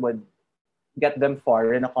something that would get them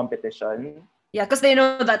far in a competition. Yeah, because they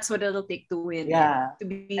know that's what it'll take to win. Yeah. To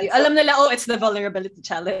be, alam nila, it's the vulnerability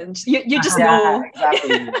challenge. You just know.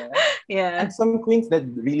 Exactly. Yeah. And some queens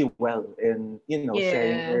did really well in,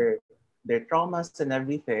 sharing their traumas and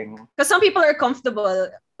everything. Because some people are comfortable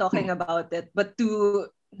talking about it, but to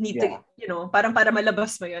need to, parang para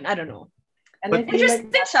malabas mo yun. I don't know. And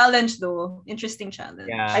interesting challenge though. Interesting challenge.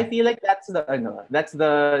 Yeah. I feel like that's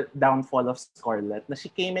the downfall of Scarlett. Na she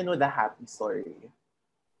came in with a happy story.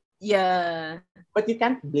 Yeah. But you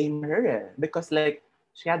can't blame her because like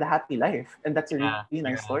she had a happy life and that's a really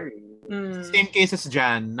nice story. Same case as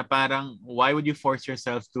Jan, na parang why would you force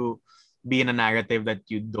yourself to be in a narrative that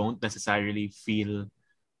you don't necessarily feel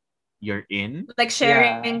you're in? Like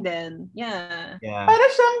sharing then. Yeah.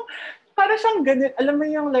 Para siyang ganun. Alam mo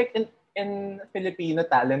yung like in Filipino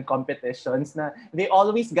talent competitions na they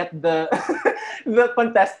always get the the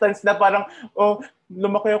contestants na parang, oh,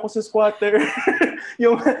 lumaki ako sa squatter.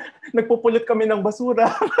 Yung nagpupulot kami ng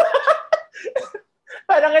basura.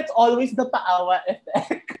 Parang it's always the paawa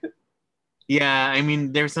effect. Yeah, I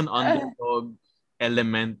mean, there's an underdog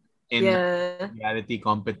element in reality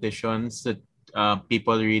competitions that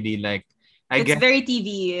people really like. It's very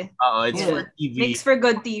TV. It's for TV. Makes for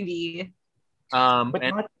good TV.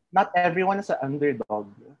 But not everyone is an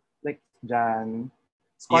underdog. Like Jan,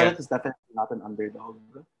 Scarlett is definitely not an underdog.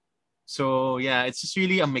 So yeah, it's just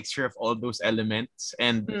really a mixture of all those elements,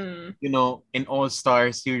 and you know, in All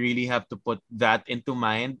Stars, you really have to put that into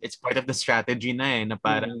mind. It's part of the strategy na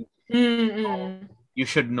parang you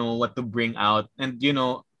should know what to bring out, and you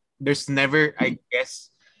know, there's never, I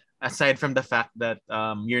guess, aside from the fact that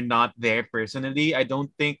you're not there personally, I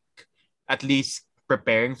don't think, at least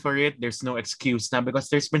preparing for it, there's no excuse now because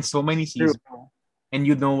there's been so many seasons, and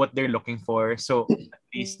you know what they're looking for. So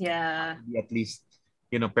at least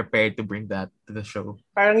you know, prepared to bring that to the show.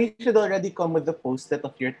 Parang you should already come with the post-it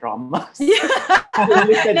of your traumas.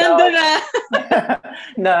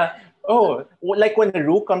 Na, oh, like when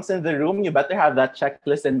Ru comes in the room, you better have that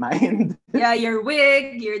checklist in mind. Yeah, your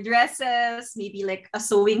wig, your dresses, maybe like a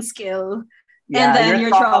sewing skill, and then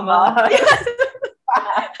your trauma.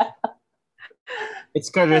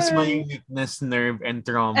 It's charisma, uniqueness, nerve, and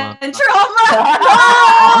trauma. And trauma!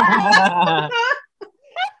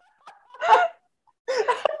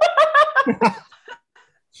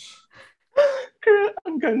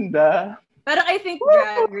 Ang ganda. But I think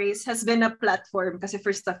Drag Race has been a platform kasi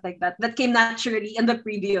for stuff like that came naturally in the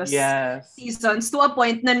previous seasons to a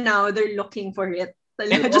point na now they're looking for it.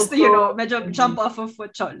 Just also, you know, medyo jump off of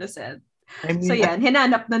what Cholo said. I mean, so yan,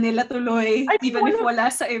 hinanap na nila tuloy even if wala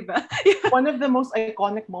sa iba. One of the most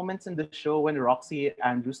iconic moments in the show when Roxy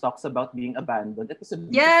Andrews talks about being abandoned. It was a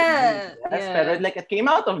beautiful pero like it came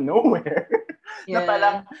out of nowhere. Na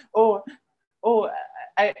parang,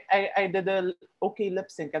 I did a okay lip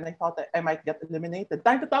sync and I thought that I might get eliminated.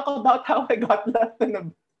 Time to talk about how I got left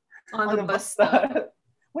on the bus stop.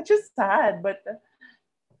 Which is sad, but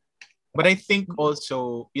I think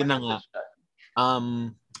also, yun na nga,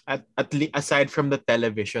 aside from the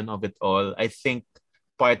television of it all, I think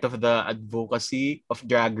part of the advocacy of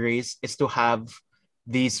Drag Race is to have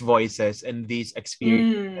these voices and these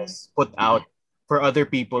experiences put out for other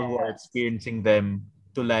people who are experiencing them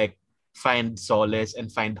to like find solace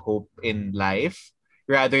and find hope in life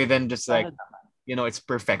rather than just like, you know, it's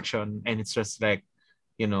perfection and it's just like,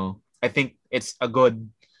 you know, I think it's a good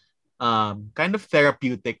kind of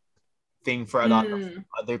therapeutic thing for a lot of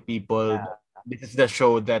other people. This is the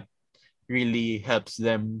show that really helps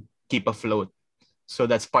them keep afloat. So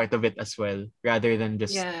that's part of it as well, rather than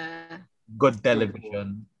just good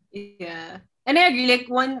television. Yeah. And I agree, like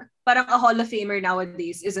parang a Hall of Famer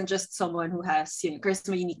nowadays isn't just someone who has, you know,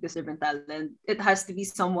 charisma, uniqueness, and talent. It has to be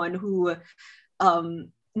someone who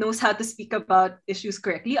knows how to speak about issues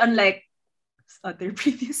correctly, unlike other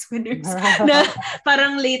previous winners. Na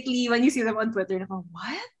parang lately, when you see them on Twitter, na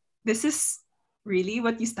what? This is really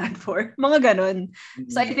what you stand for? Mga ganon.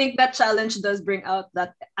 So I think that challenge does bring out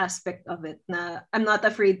that aspect of it na I'm not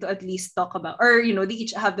afraid to at least talk about, or, you know, they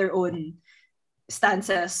each have their own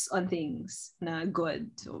stances on things na good.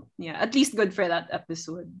 So yeah, at least good for that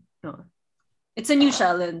episode. No. It's a new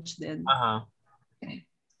challenge then.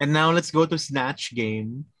 And now let's go to Snatch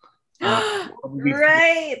Game.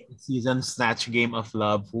 Right. Season Snatch Game of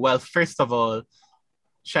Love. Well, first of all,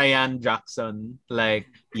 Cheyenne Jackson, like,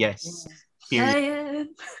 yes. Cheyenne.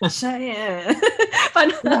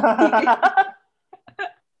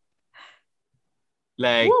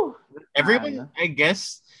 Like, everyone, I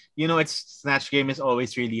guess, you know, it's Snatch Game is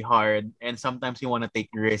always really hard, and sometimes you want to take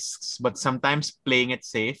risks, but sometimes playing it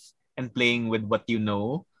safe and playing with what you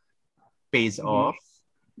know pays off.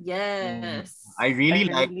 Yes. I really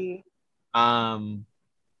like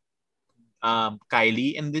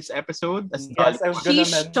Kylie in this episode. Yes, I was gonna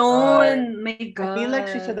mention. My God. I feel like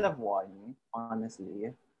she should have won,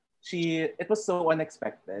 honestly. It was so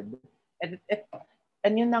unexpected.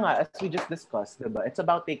 And yun na nga, as we just discussed, diba? It's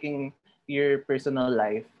about taking your personal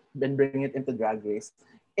life and bringing it into Drag Race.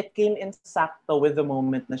 It came in sakto with the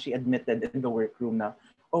moment na she admitted in the workroom na,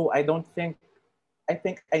 I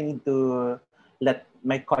think I need to let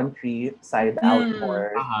my country side out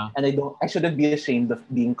more, and I shouldn't be ashamed of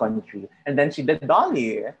being country. And then she did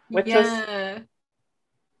Dolly, which was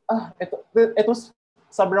it was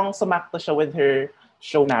sobrang sumakto siya with her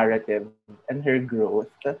show narrative and her growth,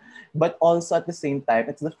 but also at the same time,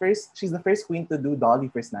 she's the first queen to do Dolly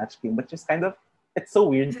for Snatch Game, which is kind of, it's so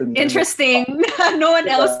weird to me. Interesting. No one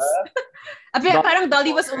else. Parang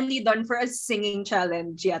Dolly was only done for a singing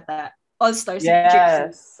challenge yata. All-Stars.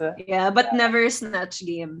 Yes. Yeah, but never Snatch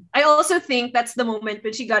Game. I also think that's the moment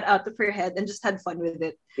when she got out of her head and just had fun with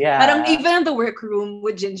it. Yeah. Parang even in the workroom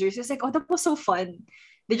with Ginger, she's like, oh, that was so fun.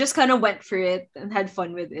 They just kind of went for it and had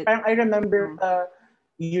fun with it. I remember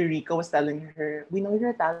Eureka was telling her, we know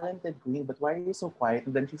you're a talented queen, but why are you so quiet?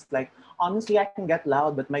 And then she's like, honestly, I can get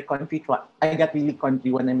loud, but I get really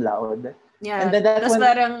country when I'm loud. Yeah, and then that's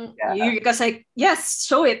when Eureka's like, yes,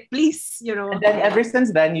 show it, please, you know. And then ever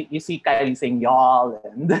since then, you see Kylie saying y'all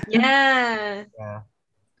and yeah.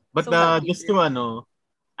 But just to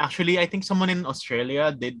actually, I think someone in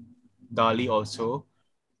Australia did Dolly also,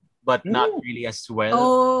 but not really as well.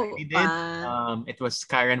 Oh, he did. It was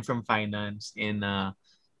Karen from Finance in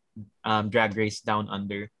Drag Race Down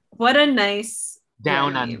Under. What a nice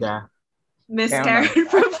Down Under. Miss Karen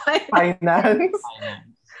from Finance.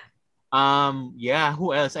 Yeah,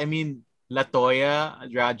 who else? I mean, Latoya,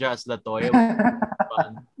 Raja as Latoya.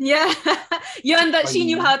 Fun. Yeah. Yun, that she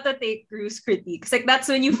knew how to take Rue's critiques. Like, that's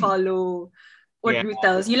when you follow what Rue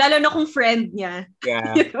tells you. Lalo na kung friend niya.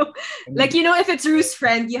 Yeah. You know? Like, you know, if it's Rue's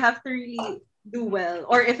friend, you have to really do well.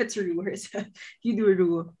 Or if it's Rue herself, you do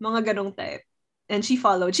Rue. Mga ganong type. And she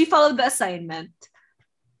followed. She followed the assignment.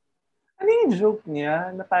 Ano yung joke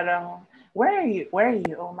niya na parang, where are you?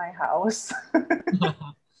 Oh, my house.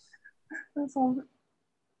 So,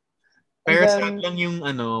 pero sad lang yung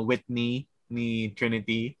Whitney ni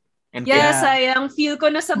Trinity. And sayang. Feel ko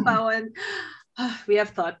na sa Pawan. We have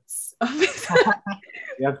thoughts. We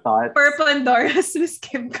have thoughts. For Pandora's Miss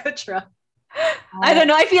Kim Cattrall. I don't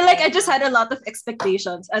know. I feel like I just had a lot of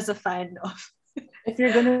expectations as a fan of. If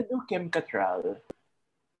you're gonna do Kim Cattrall,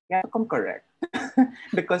 you have to come correct.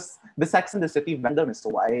 Because the Sex and the City fandom is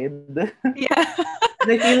wide. Yeah. And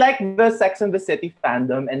I feel like the Sex and the City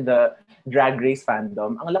fandom and the Drag Race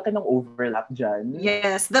fandom, ang laki ng overlap dyan.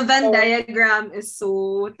 Yes, the Venn diagram is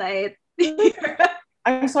so tight.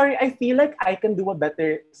 I'm sorry, I feel like I can do a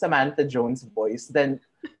better Samantha Jones voice than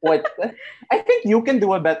what... I think you can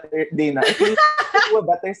do a better, Dana. I think you can do a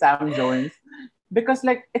better Sam Jones. Because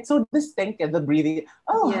like, it's so distinct, the breathing.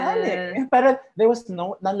 Oh, honey. But there was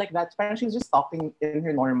none like that. Apparently, she was just talking in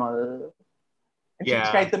her normal... And she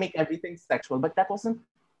tried to make everything sexual, but that wasn't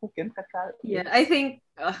Kim Cattrall. Yeah, I think...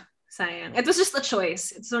 sayang. It was just a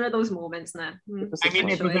choice. It's one of those moments na. I mean,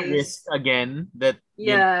 it was a risk again that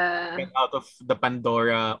get out of the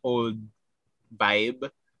Pandora old vibe.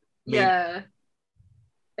 Yeah.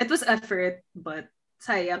 It was effort, but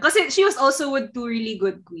sayang. Kasi she was also with two really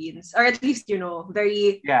good queens. Or at least, you know,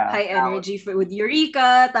 very high energy with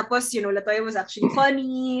Eureka. Tapos, you know, Latoya was actually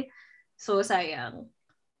funny. So, sayang.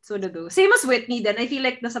 So, same as Whitney then. I feel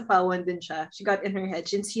like nasa Pawan din siya. She got in her head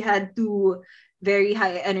since she had two very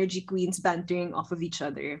high energy queens bantering off of each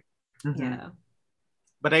other. Mm-hmm. Yeah.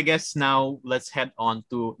 But I guess now let's head on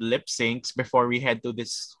to lip syncs before we head to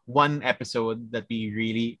this one episode that we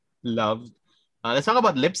really loved. Let's talk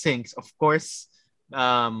about lip syncs. Of course,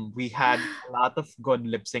 we had a lot of good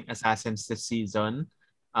lip sync assassins this season.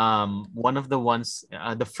 One of the ones,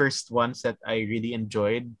 the first ones that I really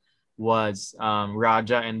enjoyed was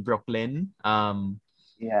Raja and Brooklyn.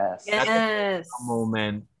 Yes. That's a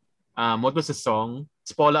moment. What was the song?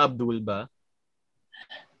 It's Paula Abdul ba?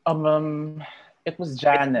 It was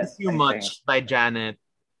Janet. It's Too Much by Janet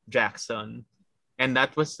Jackson. And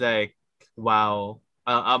that was like, wow,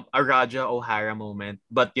 a Raja O'Hara moment.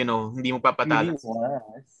 But, you know, hindi mo papatalo.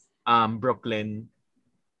 Brooklyn.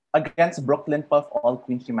 Against Brooklyn Puff All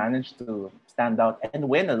Queen, she managed to stand out and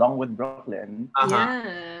win along with Brooklyn.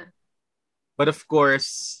 Yeah. But of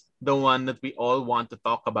course, the one that we all want to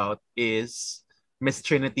talk about is Miss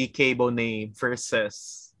Trinity K. Bonet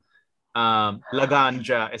versus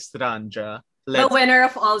Laganja Estranja. The winner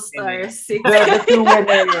of All Stars. The two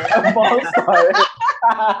winner of All Stars.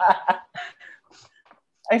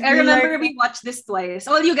 I remember we watched this twice.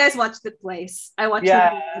 Well, you guys watched it twice. I watched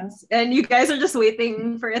it once. And you guys are just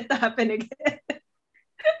waiting for it to happen again.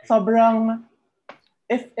 Sobrang...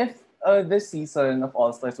 If this season of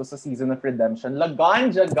All Stars was a season of redemption,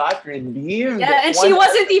 Laganja got relieved. Yeah, and she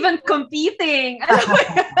wasn't even competing.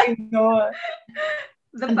 I know.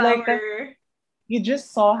 The power. You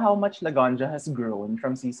just saw how much Laganja has grown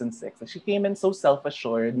from season 6. She came in so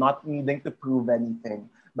self-assured, not needing to prove anything.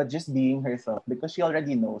 but just being herself because she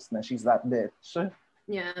already knows na she's that bitch.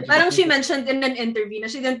 Yeah. Parang she mentioned in an interview na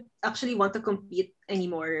she didn't actually want to compete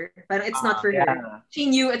anymore. Parang it's not for her. She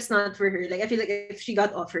knew it's not for her. Like, I feel like if she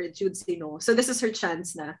got offered, she would say no. So this is her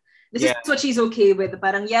chance na. This is what she's okay with.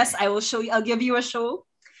 Parang, yes, I will show you. I'll give you a show,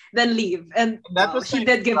 then leave. And that was she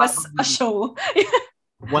did give us a show.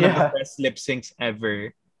 One of the best lip syncs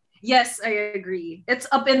ever. Yes, I agree. It's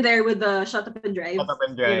up in there with the Shut Up and Drive. Shut Up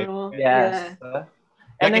and Drive. You know? Yes. Yeah.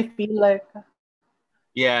 And I feel like...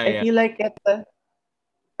 I feel like it...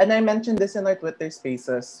 and I mentioned this in our Twitter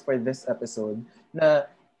spaces for this episode, na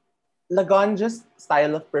Laganja's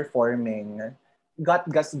style of performing got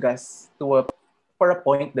gus for a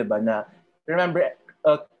point, diba, na remember,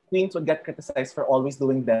 queens would get criticized for always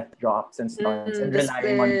doing death drops and stunts and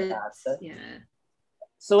relying on that. Yeah.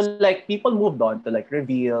 So, like, people moved on to, like,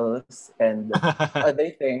 reveals and other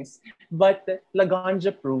things. But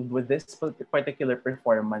Laganja proved with this particular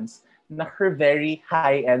performance na her very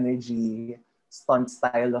high energy stunt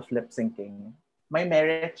style of lip syncing may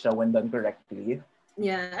merit siya when done correctly.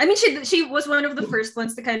 Yeah. I mean, she was one of the first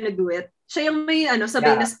ones to kind of do it. Siya yung may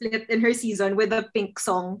sabay na split in her season with a Pink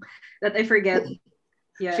song that I forget.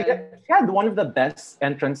 Yeah. She had one of the best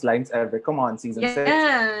entrance lines ever. Come on, season 6.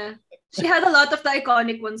 Yeah. She had a lot of the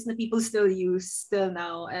iconic ones that people still use still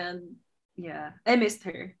now. And yeah, I missed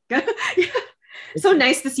her. So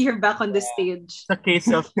nice to see her back on the stage. It's a case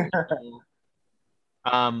of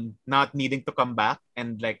not needing to come back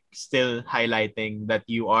and like still highlighting that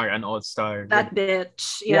you are an all-star. That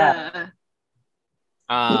bitch. Yeah.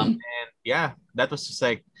 And yeah, that was just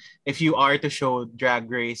like, if you are to show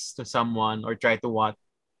Drag Race to someone or try to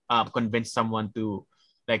convince someone to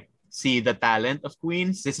like see the talent of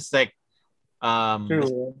queens, this is like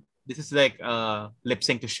this is like lip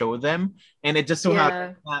sync to show them. And it just so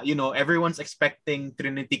happens everyone's expecting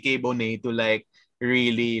Trinity K. Bonet to like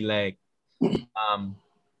really like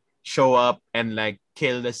show up and like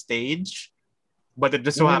kill the stage, but it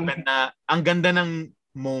just so happened na ang ganda ng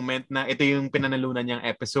moment na ito yung pinanalunan niyang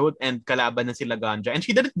episode and kalaban na si Laganja, and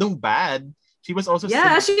she didn't do bad. She was also she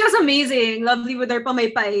was amazing, lovely with her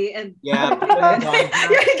pamaypay and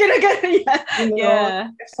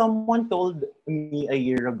If someone told me a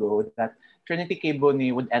year ago that Trinity K.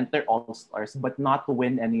 Bonet would enter All Stars but not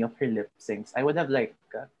win any of her lip syncs, I would have like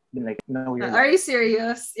been like, no, you're are you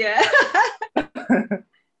serious? Yeah.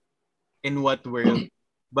 In what world?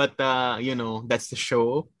 But that's the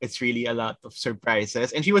show. It's really a lot of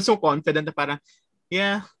surprises, and she was so confident na parang,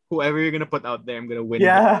 whoever you're gonna put out there, I'm gonna win.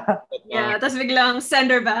 Tas biglang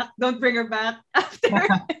send her back, don't bring her back after.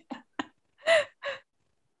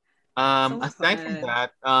 Aside from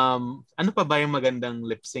that, ano pa ba yung magandang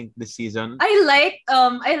lip sync this season? I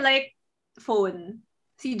like Phone.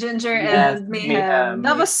 Si Ginger and Mayhem.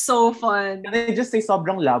 That was so fun. Can I just say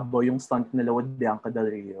sobrang labo yung stunt nila with Bianca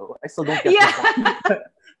Del Rio? I still don't get it.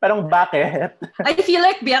 Parang bakit? I feel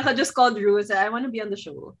like Bianca just called Ru and said, I want to be on the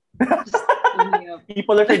show.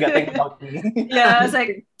 People are forgetting about me. I was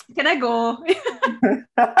like, can I go?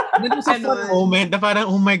 That was a fun moment na parang,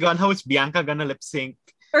 oh my God, how is Bianca gonna lip sync?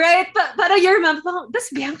 Right? Parang your mom,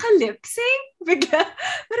 does Bianca lip sync? Bigla.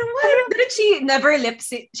 Parang why didn't she never lip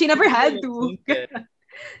sync? She never had to.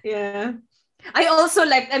 Yeah. I also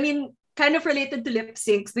kind of related to lip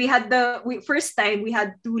syncs. We had first time we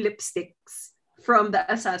had 2 lipsticks from the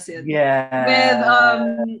Assassin. Yeah.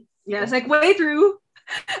 With it's like way through.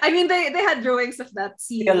 I mean they had drawings of that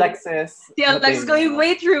scene. Alexis going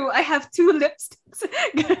way through. I have 2 lipsticks.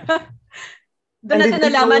 Doon natin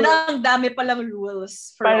nalaman na ang dami palang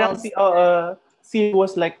rules for parang she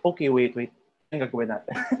was like, okay, wait. Ang gagawin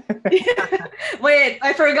natin. Wait,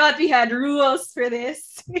 I forgot we had rules for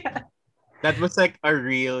this. That was like a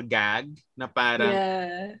real gag na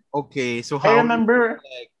parang, okay, so how I remember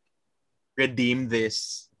like redeem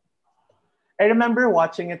this? I remember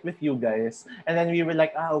watching it with you guys, and then we were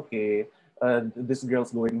like, okay, this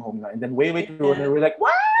girl's going home now. And then way through, and we were like,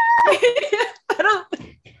 what?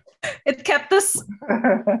 It kept us.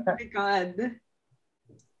 Oh my God.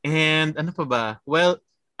 And ano pa ba? Well,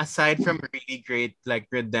 aside from really great like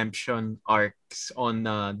redemption arcs on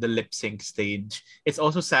the lip sync stage, it's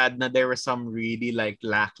also sad that there were some really like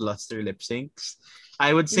lackluster lip syncs.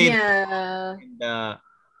 I would say the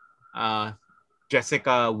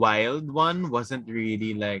Jessica Wilde one wasn't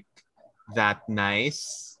really like that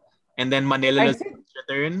nice, and then Manila's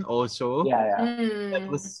return also. That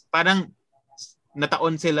was parang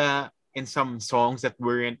nataon sila in some songs that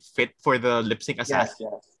weren't fit for the lip sync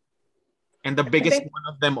assassin. Yes. And the biggest one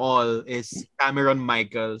of them all is Cameron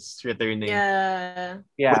Michaels returning. Yeah.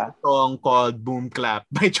 With a song called Boom Clap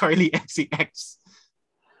by Charlie XCX.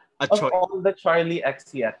 a choice. Of all the Charlie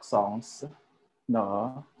XCX songs,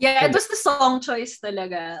 no. Yeah, it was the song choice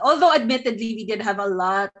talaga. Although admittedly, we did have a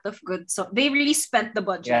lot of good songs. They really spent the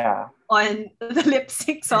budget on the lip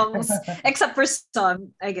sync songs, except for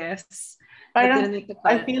some, I guess.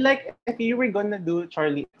 I feel like if you were gonna do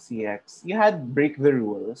Charlie XCX, you had Break the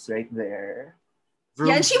Rules right there.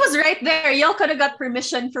 Yeah, and she was right there. Y'all could have got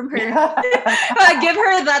permission from her. Give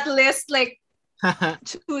her that list, like,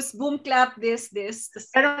 choose boom clap this.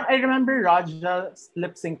 I remember Raja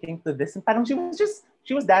lip syncing to this, and parang she was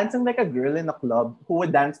dancing like a girl in a club who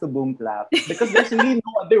would dance to boom clap because there's really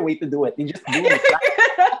no other way to do it. You just boom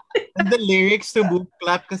clap. And the lyrics to boom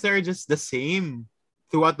clap because they're just the same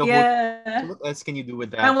throughout the whole. So what else can you do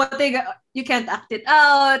with that? And you can't act it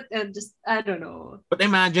out and just I don't know. But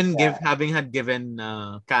imagine having given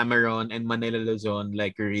Cameron and Manila Luzon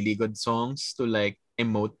like really good songs to like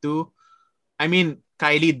emote to. I mean,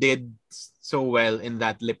 Kylie did so well in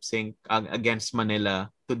that lip sync against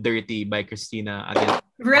Manila to Dirty by Christina.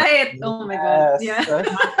 Right. Oh my God. Yeah.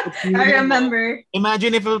 I remember.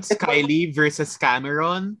 Imagine if it was Kylie versus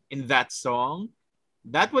Cameron in that song.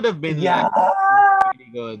 That would have been like, really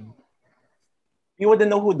good. You wouldn't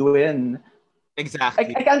know who'd win.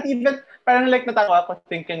 Exactly. I can't even, parang like natawa ako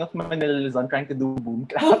thinking of Manila Luzon trying to do boom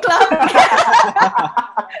clap. Boom clap!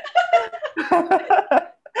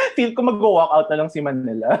 Feel ko mag-walk out na lang si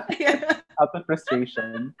Manila. Out of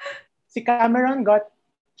frustration. Si Cameron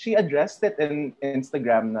she addressed it in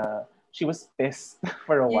Instagram na she was pissed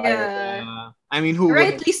for a while. Yeah. I mean,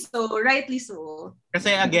 rightly so.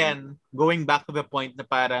 Kasi again, going back to the point na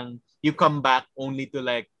parang you come back only to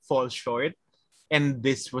like fall short, and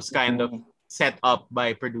this was kind of set up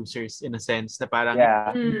by producers in a sense na parang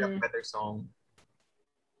a better song.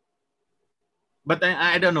 But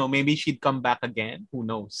I don't know, maybe she'd come back again. Who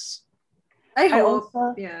knows? I hope.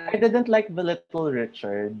 I didn't like the Little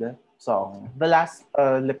Richard song. The last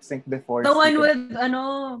lip sync before. The one with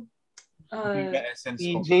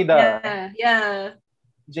Jada. Yeah.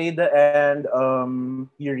 Jada and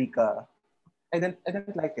Eureka. I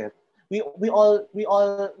didn't like it. I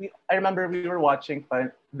remember we were watching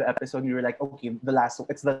the episode. We were like, okay,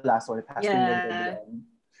 it's the last one. It has to be the end.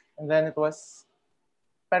 And then it was,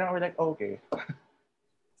 parang we're like, okay.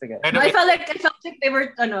 I felt like they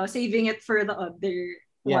were saving it for the other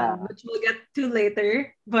one, which we'll get to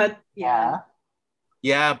later. But yeah.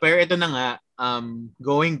 Yeah, pero ito na nga,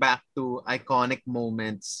 going back to iconic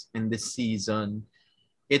moments in this season,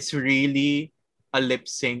 it's really a lip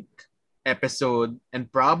sync episode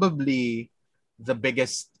and probably the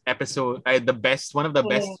biggest episode, one of the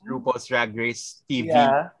best RuPaul's Drag Race TV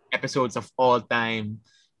episodes of all time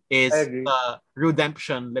is the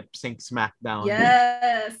Redemption lip sync SmackDown.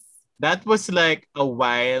 Yes. That was like a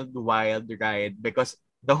wild ride because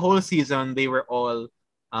the whole season they were all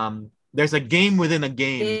there's a game within a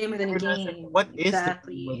game. Like, what is the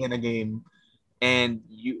game within a game? And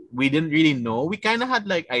we didn't really know. We kind of had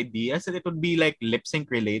like ideas that it would be like lip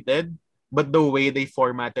sync related, but the way they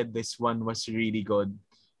formatted this one was really good.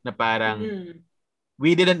 Na parang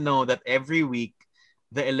we didn't know that every week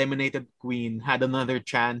the eliminated queen had another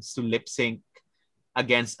chance to lip sync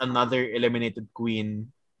against another eliminated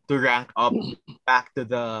queen to rank up back to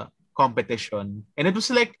the competition. And it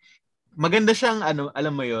was like maganda siyang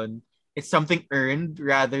alam mo yun, it's something earned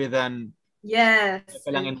rather than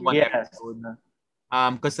lang in one episode.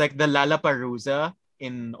 Because like the Lollapalooza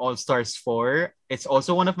in All Stars 4, it's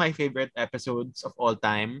also one of my favorite episodes of all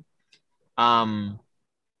time.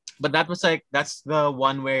 But that's the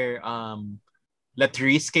one where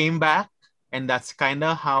Latrice came back, and that's kind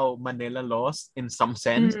of how Manila lost in some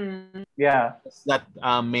sense. Yeah. That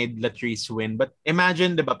made Latrice win. But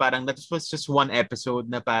imagine, diba, parang that was just one episode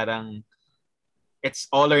na parang it's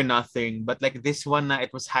all or nothing. But like this one na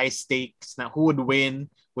it was high stakes na who would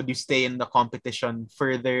win? Would you stay in the competition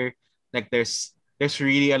further? Like there's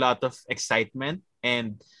really a lot of excitement.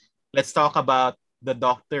 And let's talk about the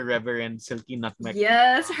Dr. Reverend Silky Nutmeg.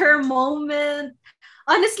 Yes, her moment.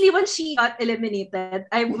 Honestly, when she got eliminated,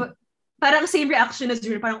 parang same reaction as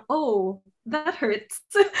June. Parang, oh, that hurts.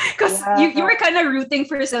 Because you were kind of rooting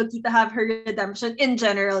for Silky to have her redemption in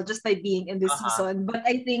general just by being in this season. But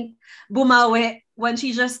I think bumawi when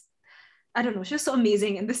she just, I don't know, she was so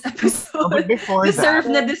amazing in this episode. But before deserve.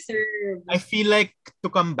 I feel like to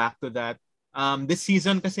come back to that, this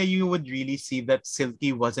season kasi you would really see that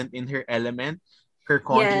Silky wasn't in her element. Her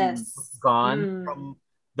confidence was gone from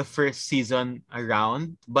the first season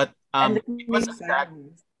around. But it was a sad,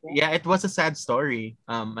 it was a sad story.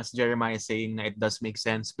 As Jeremiah is saying, it does make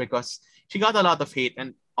sense because she got a lot of hate.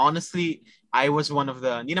 And honestly, I was one of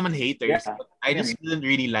the hindi naman haters. But I just didn't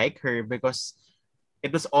really like her because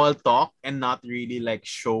it was all talk and not really like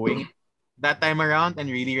showing that time around, and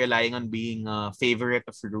really relying on being a favorite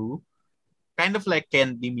of Ru. Kind of like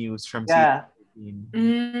Candy Muse from season 13.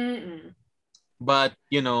 Mm-mm. But,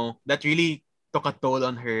 that really took a toll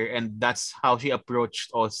on her, and that's how she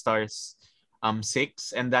approached All Stars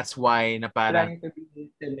 6, and that's why na parang trying to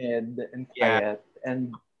be timid and quiet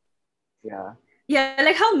and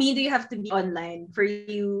like how mean do you have to be online for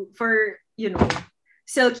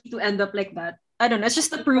Silky to end up like that? I don't know. It's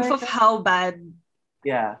just the proof of how bad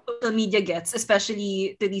social media gets,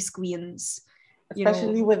 especially to these queens.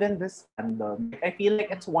 Especially within this fandom. I feel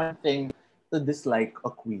like it's one thing to dislike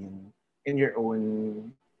a queen in your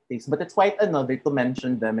own taste, but it's quite another to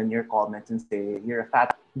mention them in your comments and say, you're a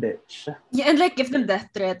fat bitch. Yeah, and like give them death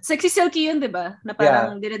threats. Like si Silky yun, di ba? Na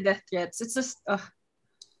parang did death threats. It's just,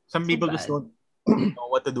 some people just don't know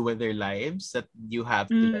what to do with their lives, that you have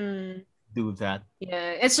to do that.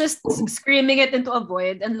 Yeah, it's just screaming it into a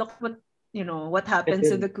void, and look what happens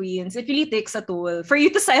to the queens. It really takes a toll for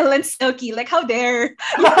you to silence Silky. Like, how dare?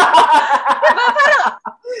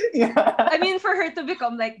 I mean, for her to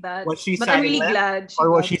become like that. Was she but silent? I'm really glad.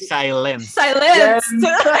 Or was she silenced? Silenced!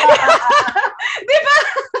 Diba?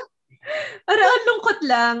 Parang ang lungkot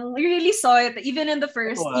lang. You really saw it. Even in the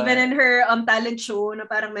first, even in her talent show, na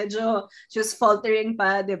parang medyo she was faltering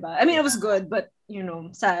pa, diba? I mean, it was good, but,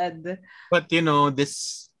 sad. But,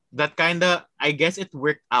 that kind of, I guess it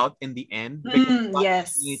worked out in the end.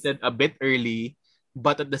 Because she needed a bit early,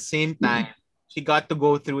 but at the same time, she got to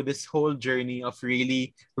go through this whole journey of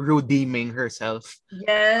really redeeming herself.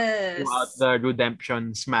 Yes. Throughout the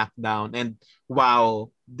Redemption SmackDown. And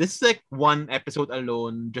wow, this like one episode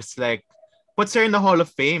alone just like puts her in the Hall of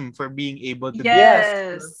Fame for being able to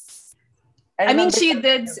Yes. I mean, she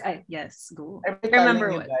did. Yes, go. I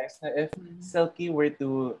remember you guys na if Silky were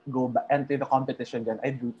to go back enter the competition again,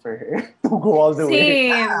 I'd root for her to go all the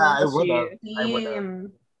way. I would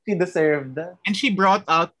have. She deserved. And she brought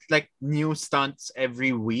out like new stunts every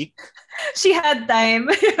week. She had time.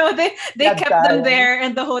 They kept them there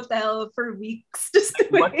in the hotel for weeks. Just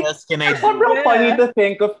what else can I do? It's funny to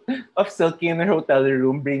think of Silky in her hotel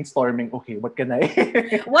room brainstorming. Okay, what can I?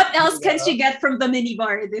 What else can she get from the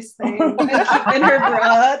minibar this time? In her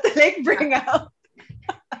bra to like bring out.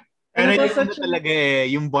 Pero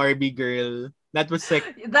yung Barbie girl, that was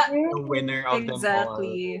like the winner of them all.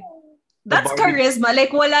 Exactly. That's charisma.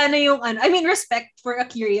 Like, wala na yung, I mean, respect for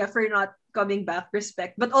A'keria for not coming back,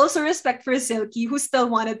 respect. But also respect for Silky, who still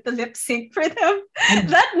wanted to lip sync for them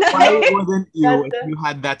that night. Why wasn't you if you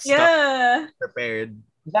had that stuff prepared?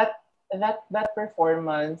 That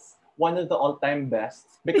performance, one of the all-time best,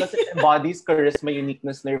 because it embodies charisma,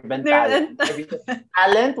 uniqueness, nerve, and talent.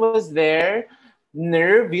 Talent was there.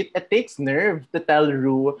 Nerve, it takes nerve to tell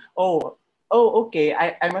Ru, okay,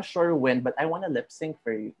 I'm a sure win, but I want to lip sync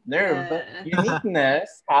for you. Nerve,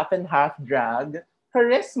 uniqueness, half and half drag,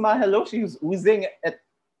 charisma. Hello, she's oozing it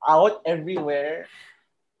out everywhere.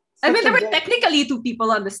 I mean, there were technically two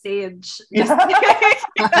people on the stage.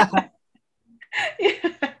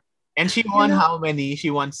 And she won how many?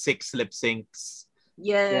 She won 6 lip syncs.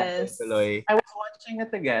 Yes. I was watching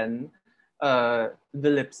it again, the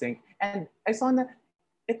lip sync, and I saw that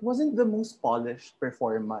it wasn't the most polished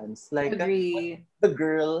performance. Like, the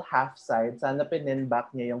girl half side, sana pinin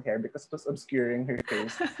back niya yung hair because it was obscuring her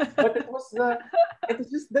face. But it was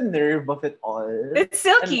just the nerve of it all. It's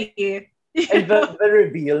Silky. And the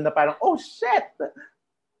reveal na parang, oh shit!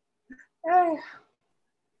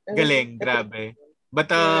 Galing, grabe. But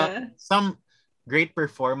some great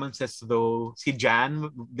performances though. Si Jan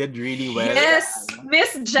did really well. Yes,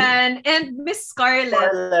 Miss Jan and Miss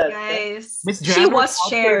Scarlett, guys. Miss Jan she was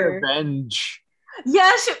Cher. Revenge.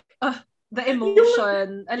 Yeah, the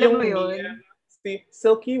emotion. Alam mo yun? Si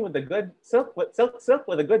Silky with a good silk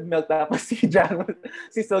with a good milk, tapos si Jan,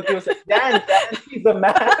 si Silky was like, Jan, she's a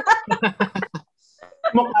man.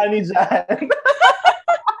 Mukha ni Jan.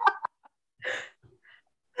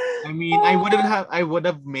 I mean, I would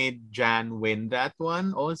have made Jan win that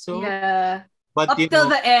one also. Yeah. But up till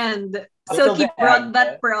the end, Silky brought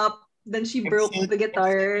that prop. Then she broke the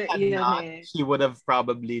guitar. She would have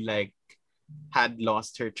probably like had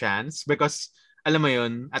lost her chance because alam mo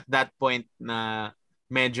yun, at that point na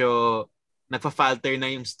medyo nagfa-falter na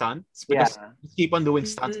yung stunts because you keep on doing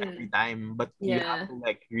stunts every time, but you have to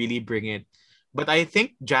like really bring it. But I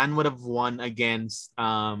think Jan would have won against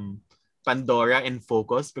Pandora in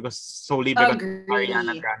Focus because solely because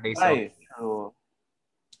Ariana Grande.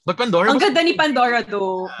 But Pandora ang ganda ni Pandora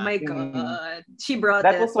though. My God. She brought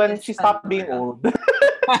that was when she stopped being old.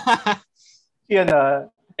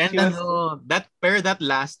 And that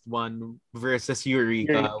last one versus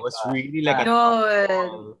Eureka was really like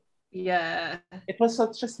yeah. It was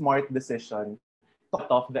such a smart decision to cut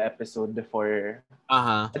off the episode before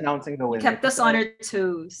announcing the winner. It kept us on our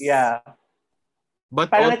toes. Yeah. But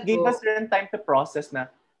parang it gave us time to process na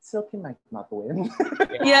Silky might not win.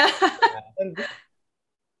 Yeah.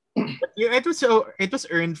 It was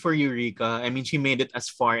earned for Eureka. I mean, she made it as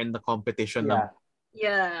far in the competition.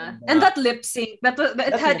 Yeah. And that lip sync,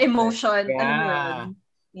 it had emotion.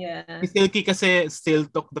 Yeah. Silky kasi still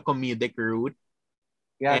took the comedic route.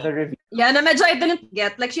 Yeah, the review. Yeah, na medyo I didn't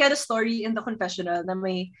get. Like, she had a story in the confessional na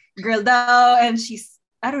may girl daw and she's,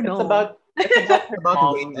 I don't know. It's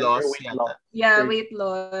about weight loss. Yeah, weight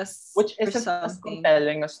loss. Which isn't as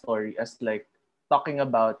compelling a story as like talking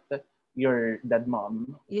about your dead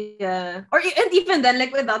mom. Yeah. And even then,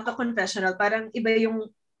 like without the confessional, parang iba yung,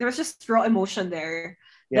 there was just raw emotion there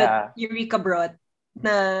that Eureka brought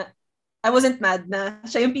na I wasn't mad na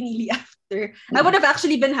siya yung pinili after. I would have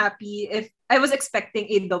actually been happy if I was expecting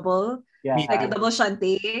a double, like a double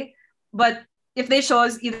shante. But if they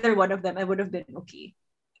chose either one of them, I would have been okay.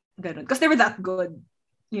 Because they were that good,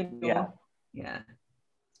 you know. Yeah.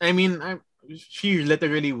 I mean, she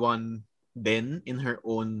literally won then in her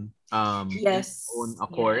own own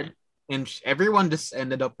accord, and everyone just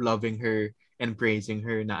ended up loving her and praising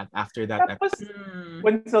her. Not after that episode.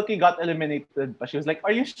 When Silky got eliminated, she was like,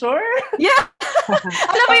 "Are you sure?" Yeah.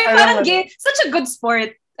 Alam mo yung parang such a good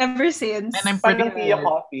sport ever since. And I'm pretty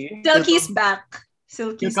sure Silky's back.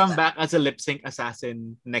 She'll come back as a lip sync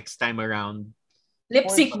assassin next time around. Lip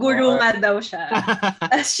sync guru nga daw siya,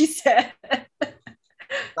 as she said.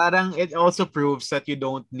 Parang it also proves that you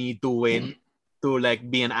don't need to win to like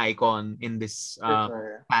be an icon in this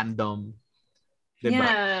fandom. Diba?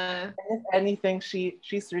 Yeah. And if anything,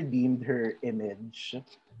 she's redeemed her image.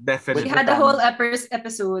 Definitely. She had the whole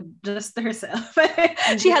episode just to herself.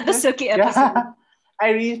 She had the Silky episode. Yeah.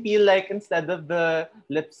 I really feel like instead of the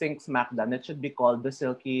lip sync smackdown, it should be called the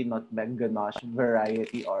Silky Nutmeg Ganache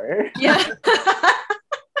Variety Hour. Yeah.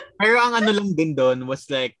 Pero ang ano lang din doon was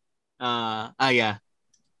like,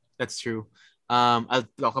 that's true. I'll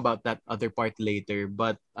talk about that other part later.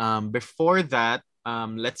 But before that,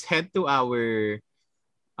 let's head to our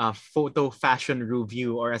photo fashion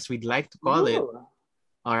review, or as we'd like to call it,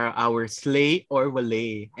 our Slay or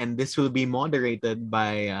Wale. And this will be moderated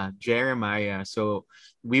by Jeremiah. So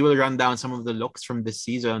we will run down some of the looks from this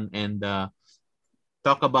season and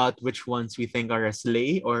talk about which ones we think are a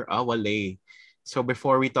Slay or a Wale. So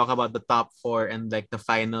before we talk about the top 4 and like the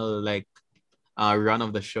final like run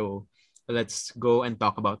of the show, let's go and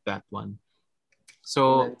talk about that one.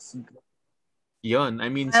 So yun, I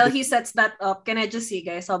mean, while he sets that up, can I just say,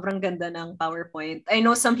 guys, sobrang ganda ng PowerPoint. I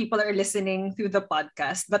know some people are listening through the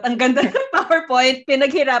podcast, but ang ganda ng PowerPoint,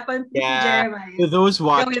 pinaghirapan ni Jeremiah. To those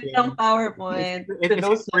watching, ng PowerPoint. To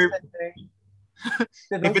those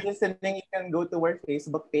listening, you can go to our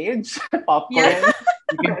Facebook page, Popcorn. Yeah.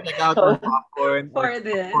 You can check out our Popcorn, for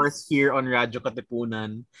this. Of course, here on Radyo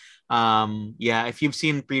Katipunan. If you've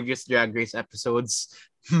seen previous Drag Race episodes,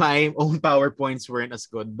 my own PowerPoints weren't as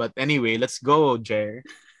good. But anyway, let's go, Jer.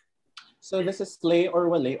 So this is Slay or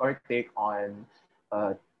Wale, our take on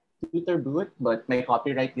Twitter boot, but may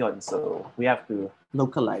copyright yon, so we have to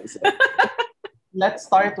localize it. Let's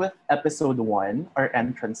start with episode 1, our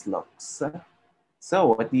entrance looks.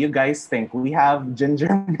 So what do you guys think? We have Ginger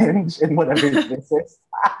Minj in whatever this is.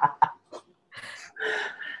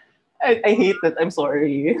 I hate it. I'm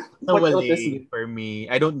sorry. Wale for me.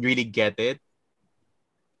 I don't really get it.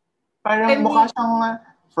 Parang mukha siyang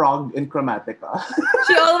frog in Chromatica.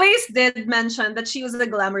 She always did mention that she was a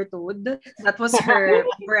glamour toad. That was her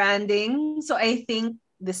branding. So I think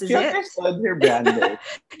this is she understood her branding.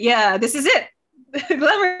 Yeah, this is it.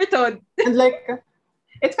 Glamour toad. And like,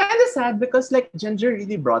 it's kind of sad because like Ginger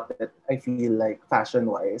really brought it, I feel like,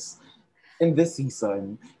 fashion-wise in this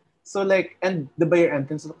season. So like, and the your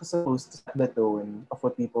entrance was supposed to set the tone of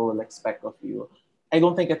what people will expect of you. I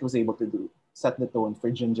don't think it was able to set the tone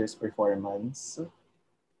for Ginger's performance.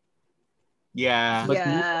 Yeah. But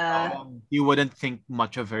you wouldn't think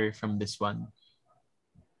much of her from this one.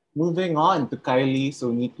 Moving on to Kylie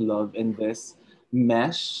Sonique Love in this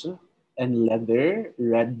mesh and leather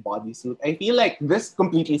red bodysuit. I feel like this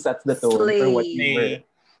completely sets the tone for what we were.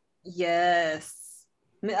 Yes.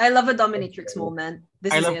 I love a dominatrix moment.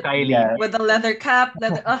 This is it. Kylie. Yeah. With the leather cap,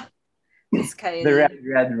 it's Kylie.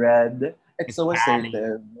 The red. It's so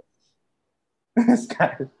assertive.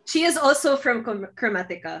 She is also from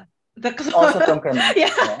Chromatica. Also from Chromatica.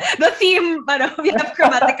 Yeah. The theme, we have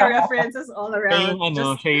Chromatica references all around.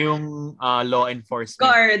 Siya yung law enforcement.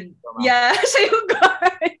 Guard. Yeah, siya yung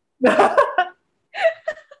guard.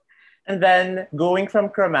 And then going from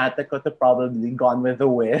Chromatico to probably Gone with the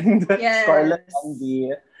Wind. Yes. Scarlet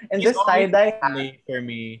Envy. And She's this tie-dye late for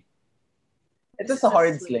me. It was a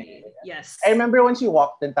hard slay. Yes. I remember when she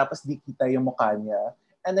walked in, tapos di kita yung mukha niya.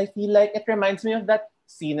 And I feel like it reminds me of that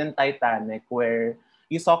scene in Titanic where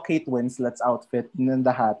you saw Kate Winslet's outfit in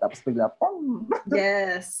the hat, tapos bigla, pum.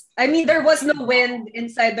 Yes. I mean, there was no wind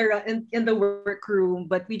inside in the workroom,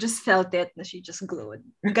 but we just felt it na she just glowed.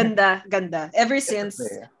 Ganda, ganda. Ever since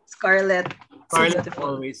Scarlett. Scarlett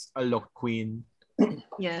always a look queen.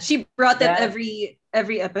 Yeah, she brought it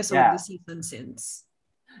every episode of the season since.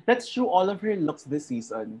 That's true. All of her looks this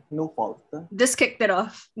season. No fault. This kicked it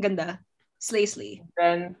off. Ganda. Slay.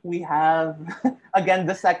 Then we have, again,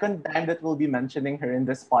 the second time that we'll be mentioning her in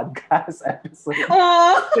this podcast episode.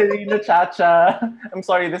 Oh! Serena Chacha. I'm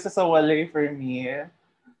sorry, this is a wale for me.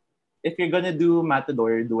 If you're gonna do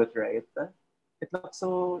Matador, do it right. It looks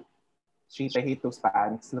so cheap. I hate those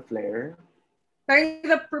pants, the flare. Parang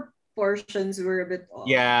the proportions were a bit off.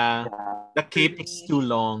 Yeah. The cape is too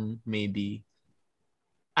long, maybe.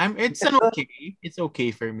 It's okay. It's okay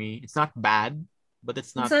for me. It's not bad, but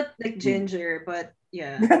it's not like Ginger, but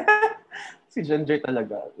yeah. Si Ginger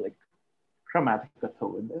talaga, like chromatic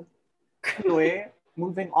toad. Anyway,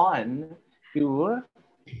 moving on to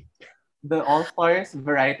the All-Stars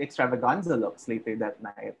Variety Extravaganza looks later that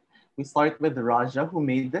night. We start with Raja, who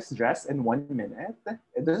made this dress in 1 minute.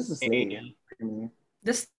 This is a slay for me.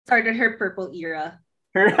 This started her purple era.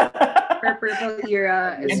 Her purple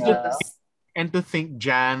era is And to think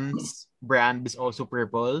Jan's brand is also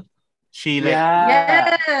purple. She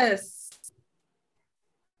yes,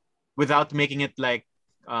 without making it like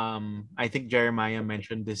I think Jeremiah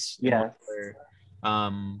mentioned this in her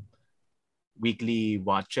weekly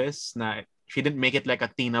watches. Na she didn't make it like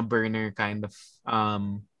a Tina Burner kind of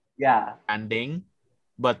branding,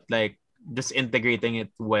 but like just integrating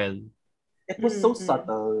it well. It was so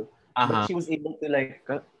subtle, but she was able to like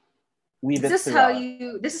weave it. This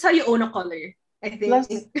is how you own a color, I think. Plus,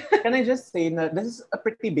 can I just say that this is a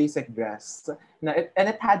pretty basic dress, and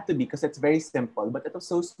it had to be because it's very simple. But it was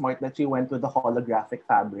so smart that she went with the holographic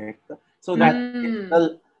fabric, so that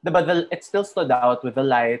it still stood out with the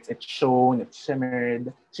lights. It shone, it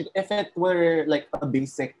shimmered. If it were like a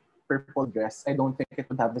basic purple dress, I don't think it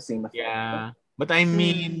would have the same effect. Yeah, but I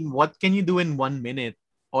mean, what can you do in 1 minute?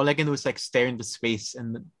 All I can do is like stare into space,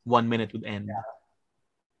 and 1 minute would end. Yeah.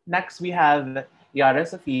 Next, we have Yara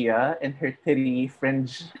Sofia in her titty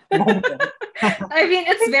fringe moment. I mean,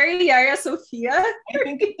 it's very Yara Sofia. I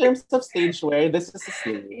think in terms of stage wear, this is a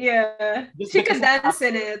slay. Yeah. She could dance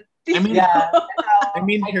in it. I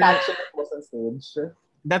mean, her was on stage.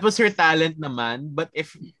 That was her talent naman. But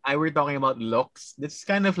if I were talking about looks, this is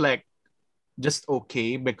kind of like just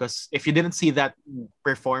okay, because if you didn't see that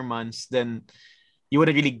performance, then you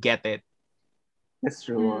wouldn't really get it. That's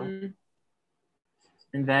true.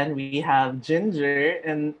 And then we have Ginger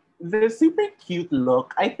and the super cute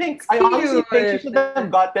look. I honestly think she should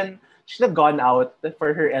have gone out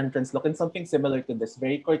for her entrance look in something similar to this,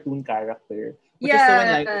 very cartoon character.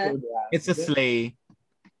 It's a slay.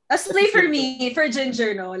 A slay for me, for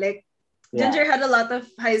Ginger, no? Like, Ginger had a lot of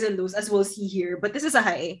highs and lows, as we'll see here, but this is a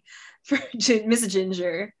high for Miss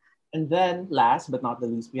Ginger. And then, last but not the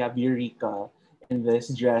least, we have Eureka in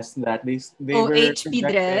this dress that they were HP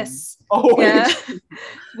projecting. Dress. Oh, yeah.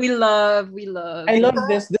 We love. I love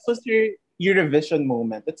this. This was her Eurovision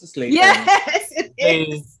moment. It's a slay. Yes, it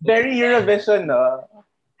is. Very Eurovision, no?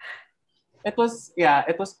 It was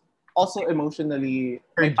also emotionally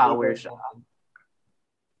power siya.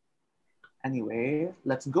 Anyway,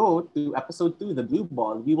 let's go to episode 2, the Blue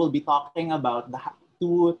Ball. We will be talking about the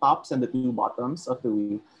 2 tops and the 2 bottoms of the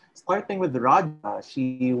week. Starting with Raja,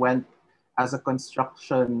 she went as a not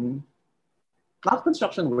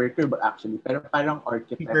construction worker, but actually, pero parang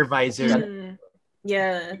architect. Supervisor.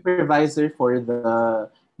 Yeah. Supervisor for the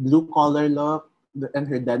blue collar look and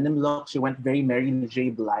her denim look. She went very Mary J.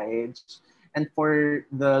 Blige. And for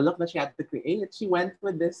the look that she had to create, she went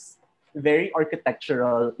with this very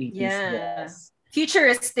architectural 80s dress.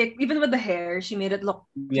 Futuristic, even with the hair, she made it look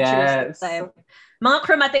futuristic type. Mga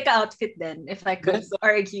chromatic outfit then, if I could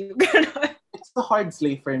argue. It's a hard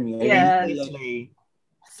slay for me. Yeah.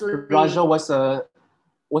 Raja was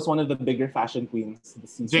one of the bigger fashion queens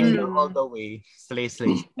this season. Jingle all the way. Slay.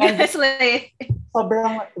 Slay.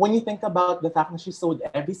 Sobrang, when you think about the fact that she sold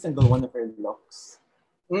every single one of her looks,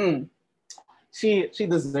 she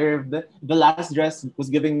deserved. The last dress was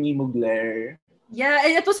giving me Mugler. Yeah,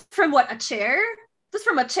 and it was from what? A chair? It was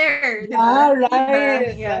from a chair. Yeah,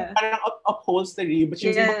 right. Yeah. Parang upholstery, but she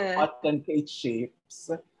was using cotton cage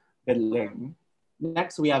shapes. Galing.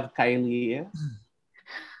 Next, we have Kylie.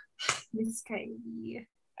 Miss Kylie.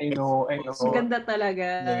 I know. Maganda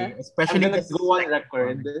talaga. Especially I'm gonna go on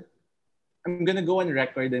record. I'm gonna go on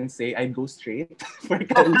record and say I'd go straight for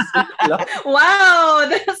Kylie's look. Wow,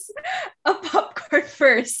 that's a popcorn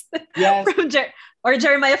first. Yes. From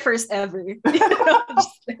Jeremiah first ever.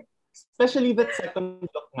 Especially that second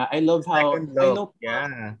look nga. I love how I know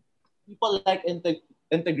people like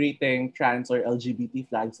integrating trans or LGBT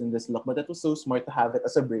flags in this look, but it was so smart to have it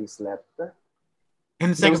as a bracelet.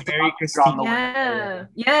 And it's like very Christina. Yeah.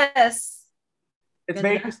 Yes. It's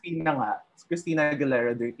very Christina nga. It's Christina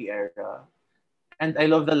Aguilera Dirty Era. And I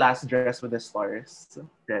love the last dress with the stars.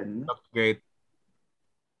 Then. That's great.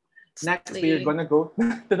 Next, we're gonna go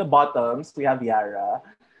to the bottoms. We have Yara,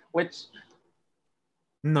 which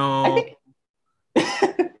no. I think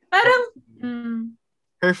parang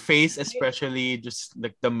her face, especially, just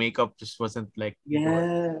like the makeup, just wasn't like.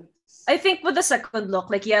 Yes. I think with the second look,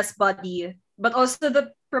 like yes, body, but also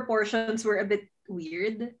the proportions were a bit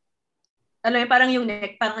weird. Ano yung parang yung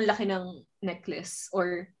neck, parang ang laki ng necklace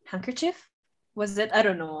or handkerchief. Was it? I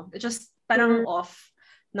don't know. It just parang off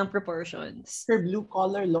ng proportions. Her blue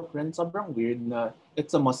collar look rin sobrang weird na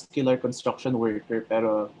it's a muscular construction worker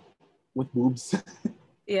pero with boobs.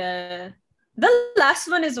 Yeah. The last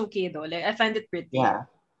one is okay though. Like I find it pretty. Yeah.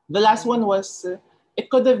 The last one was it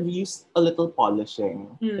could have used a little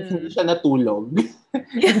polishing. If hindi siya natulog.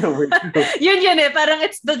 Yun eh. Parang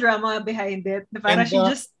it's the drama behind it. Parang she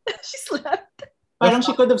slept. Parang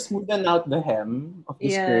she could have smoothed out the hem of the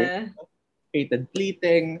skirt. Created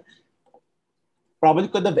pleating. Probably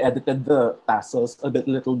could have edited the tassels a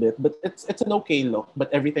little bit, but it's an okay look.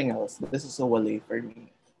 But everything else, this is a wale for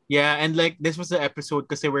me. Yeah, and like this was the episode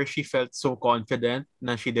kasi where she felt so confident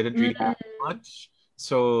na she didn't really have much.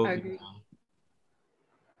 So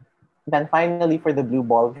then finally for the blue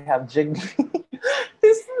ball, we have Jiggly.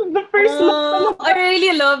 This is the first look. I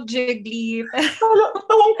really love Jiggly.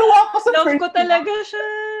 Tawang-tawa ako sa love ko talaga siya.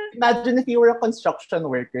 Imagine if you were a construction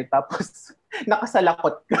worker tapos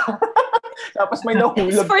nakasalakot ka. Tapos may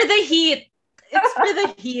nahulog. It's for the heat. It's for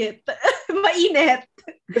the heat. Mainit.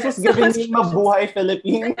 This is giving me Mabuhay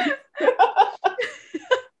Philippines.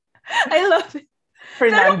 I love it.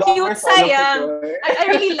 Fernando, pero cute, sayang. I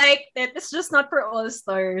really liked it. It's just not for all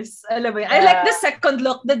stars. Alam mo yun? I like the second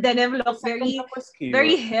look, the denim look.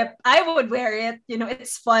 Very hip. I would wear it. You know,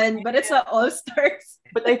 it's fun, but it's not all stars.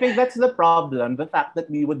 But I think that's the problem. The fact that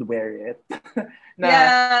we would wear it.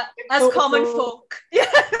 As common folk.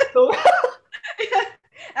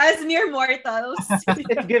 As mere mortals.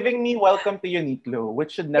 It's giving me Welcome to Uniqlo,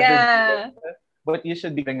 which should never be it. But you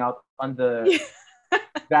should be going out on the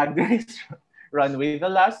Drag Race runway. The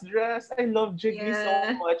last dress, I love Jiggly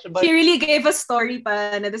so much. But she really gave a story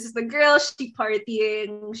pa na this is the girl, she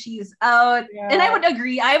partying, she's out. And I would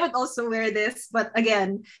agree, I would also wear this. But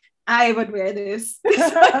again, I would wear this.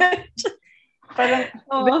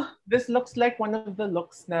 This looks like one of the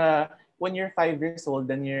looks na when you're 5 years old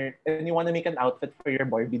and you want to make an outfit for your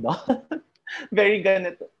Barbie doll. Very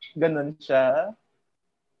ganon siya.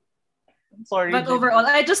 Sorry. But overall,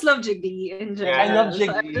 I just love Jiggly in general. I love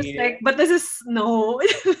Jiggly. So just like, but this is no.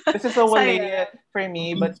 This is a wale for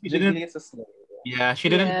me, but Jiggly is a slay. Yeah, she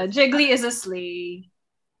didn't. Yeah, Jiggly is a slay.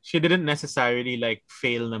 She didn't necessarily like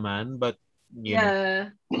fail naman, but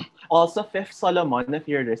yeah. Also, Fifth Solomon, if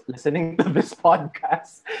you're listening to this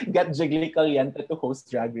podcast, get Jiggly Caliente to host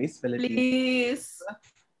Drag Race Philippines. Please.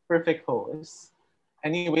 Perfect host.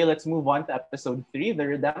 Anyway, let's move on to episode 3, the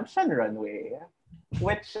Redemption Runway,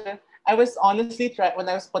 which I was honestly when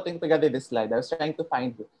I was putting together this slide, I was trying to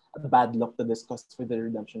find a bad look to discuss for the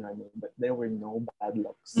Redemption Runway, but there were no bad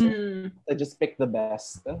looks. I just picked the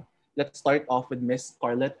best. Let's start off with Miss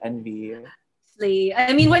Scarlet Envy.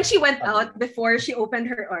 I mean, when she went out, before she opened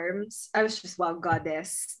her arms, I was just, wow,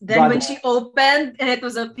 goddess. Then when she opened and it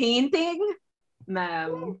was a painting,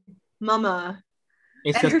 ma'am, mama.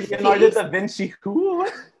 It's just Leonardo da Vinci. Who?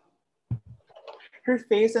 Her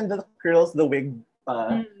face and the curls, the wig.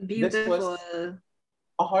 Beautiful. This was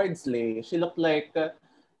a hard slay. She looked like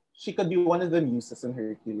she could be one of the muses in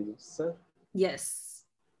Hercules. Yes.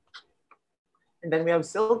 And then we have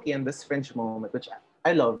Silky in this French moment, which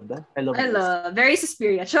I loved. I love. Very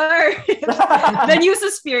Suspiria. Sure. The new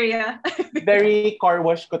Suspiria. Very car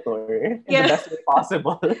wash couture in the best way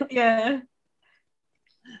possible. Yeah.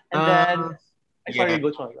 And then sorry, go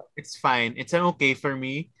Chola. It's fine. It's an okay for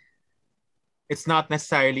me. It's not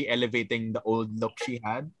necessarily elevating the old look she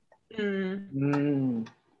had. True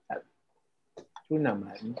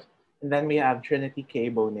naman. And then we have Trinity K.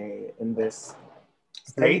 Bonet in this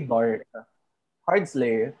very dark, hard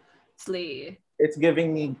slay. It's giving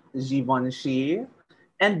me Givenchy.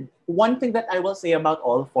 And one thing that I will say about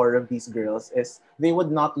all four of these girls is they would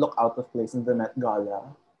not look out of place in the Met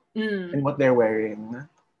Gala in what they're wearing.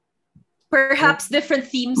 Perhaps different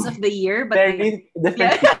themes of the year, but very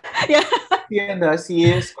different. Yeah. Yeah.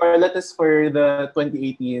 Si Scarlett is for the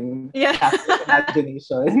 2018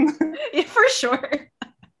 Imagination. Yeah, for sure.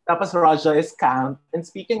 Tapos Raja is Camp. And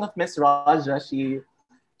speaking of Miss Raja, she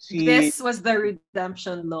this was the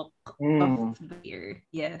redemption look of the year.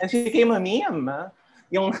 Yes. And she became a meme.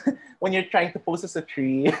 Yung when you're trying to pose as a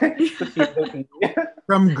tree to feed the tree.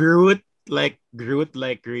 From Groot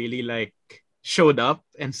really like showed up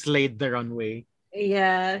and slayed the runway.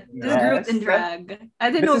 Yeah, this is Groot in drag.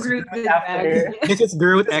 I didn't know Groot in drag. This is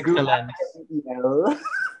Groot excellence.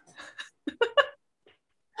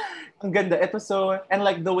 Ang ganda. It was so, and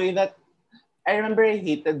like the way that, I remember I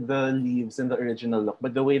hated the leaves in the original look,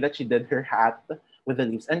 but the way that she did her hat with the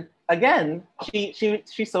leaves. And again, she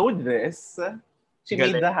sewed this. She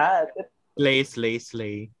made the hat.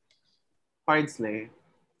 Slay. Hard slay.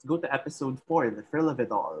 Let's go to episode 4, The Thrill of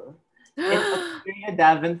It All. In Victoria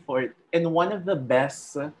Davenport, in one of the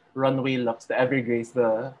best runway looks to ever grace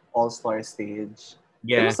the All-Star stage.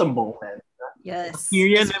 Yeah. It was a moment. Yes.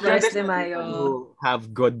 Tyrion Flores de Mayo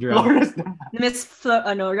have good runs. Miss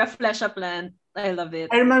Rafflesia Plant. I love it.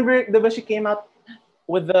 I remember she came out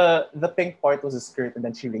with the pink part was a skirt and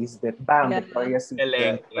then she raised it. Bam, Victoria's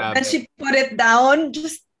Secret. And she put it down.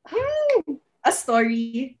 Just a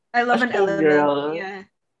story. I love an element. Girl. Yeah.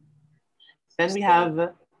 Then we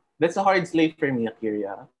have, that's a hard slave for me,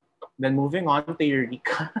 Akira. Then moving on to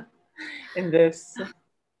Eureka. In this.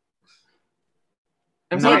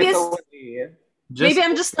 Maybe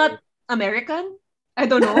I'm just not American. I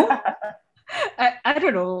don't know. I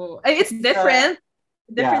don't know. It's different.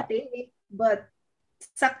 Different thing. But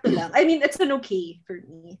sakto lang. I mean, it's an okay for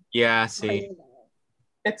me. Yeah, same.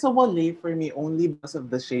 It's a wale for me only because of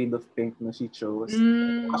the shade of pink that she chose.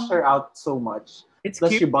 It pushed her out so much.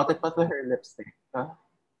 Plus she bought it with her lipstick.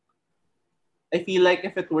 I feel like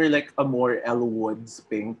if it were like a more Elle Woods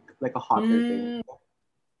pink, like a hotter pink,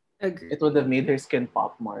 Agreed. It would have made her skin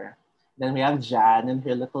pop more. Then we have Jan and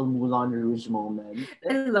her little Moulin Rouge moment.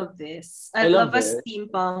 I love this. I love a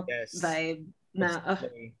steampunk vibe.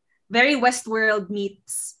 Very Westworld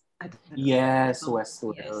meets. Yes,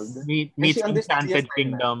 Westworld. Yes. Meets Enchanted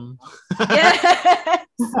Kingdom. Yes.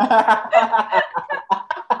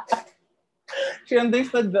 She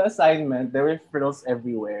understood the assignment. There were frills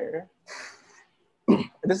everywhere.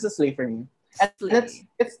 This is a slay for me. And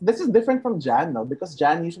this is different from Jan now because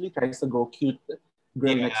Jan usually tries to go cute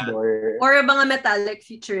girl next door or a mga metallic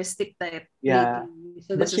futuristic type. Yeah,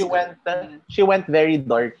 so but she went very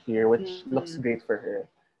dark here, which looks great for her.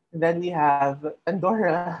 And then we have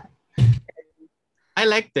Pandora. I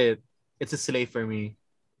liked it. It's a slay for me.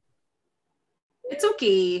 It's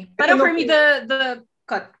okay. But for me, the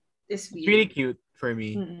cut is weird. It's really cute for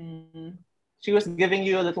me. She was giving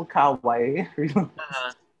you a little kawaii.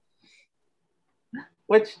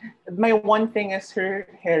 Which, my one thing is her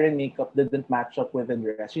hair and makeup didn't match up with the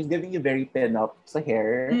dress. She's giving you very pin-up sa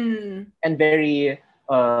hair and very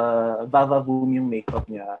vavavoom yung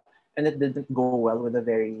makeup niya. And it didn't go well with a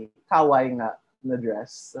very kawaii na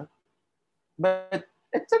dress. But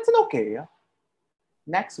it's an okay.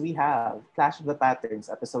 Next, we have Clash of the Patterns,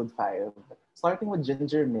 episode 5. Starting with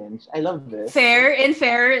Ginger Minj. I love this. Fair,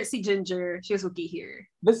 si Ginger. She was okay here.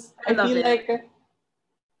 I feel like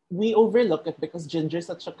we overlook it because Ginger's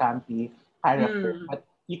such a campy character. But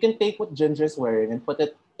you can take what Ginger's wearing and put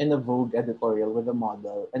it in a Vogue editorial with a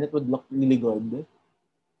model and it would look really good.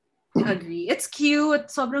 Agree. It's cute.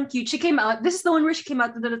 Sobrang cute. She came out. This is the one where she came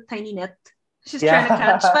out with a tiny net. She's trying to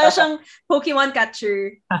catch. Parang siyang Pokemon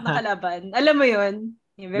catcher na kalaban. Alam mo yun?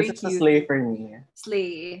 Very this cute. Is a slay for me.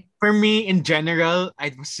 Slay. For me, in general,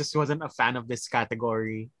 I just wasn't a fan of this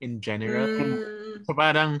category in general. So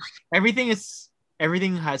parang everything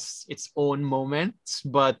has its own moments,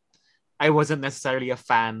 but I wasn't necessarily a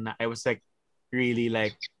fan. I was like really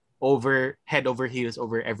like head over heels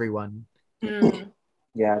over everyone.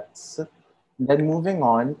 Yes. Then moving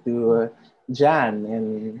on to Jan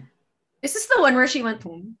and is this the one where she went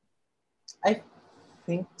home? I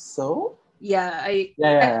think so. Yeah,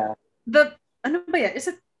 ano ba yan? Is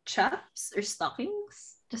it chaps or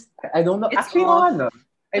stockings? I don't know. Actually, no.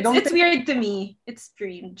 It's weird to me. It's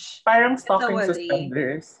strange. Parang stockings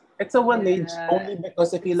suspenders. It's a one age only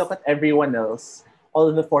because if you look at everyone else, all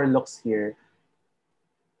of the 4 looks here,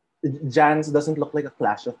 Jan's doesn't look like a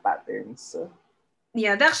clash of patterns.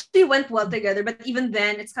 Yeah, they actually went well together, but even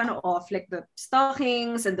then, it's kind of off, like the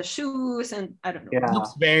stockings and the shoes, and I don't know. Yeah. It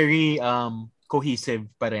looks very cohesive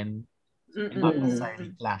pa rin. and not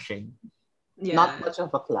necessarily clashing. Yeah. Not much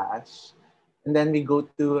of a clash. And then we go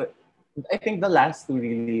to, I think the last two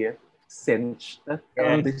really cinched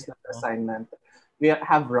on this assignment. We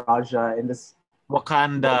have Raja in this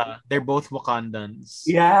Wakanda. They're both Wakandans.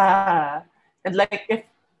 Yeah. And like, if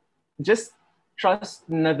just trust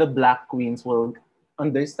na the Black Queens will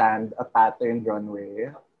understand a patterned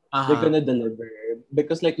runway, they're gonna deliver.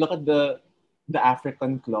 Because like, look at the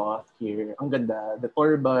African cloth here. Ang ganda. The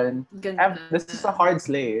turban. This is a hard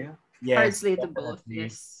slay. Yes, hard slay to both.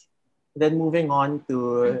 Yes. Then moving on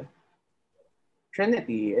to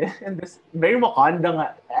Trinity. And this very Wakanda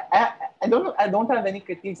nga. I don't have any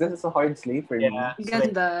critiques. This is a hard slay for me.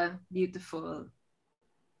 Ganda. Beautiful.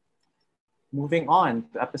 Moving on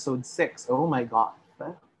to episode 6. Oh my god.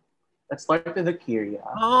 Let's start with Akira.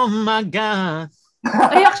 Oh my god.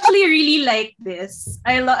 I actually really like this.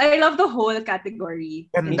 I love the whole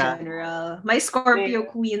category in general. My Scorpio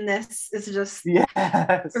queenness is just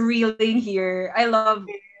reeling here. I love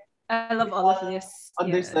all of this.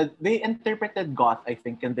 Understood. Yeah. They interpreted goth, I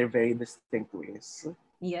think, in their very distinct ways.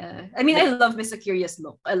 Yeah. I mean, I love Miss Akira's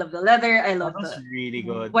look. I love the leather. I love the really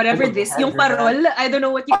good. Whatever this, yung parol. I don't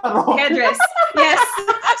know what you headdress. Yes.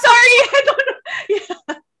 Sorry, I don't know.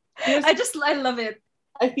 Yeah. I love it.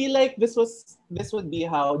 I feel like this would be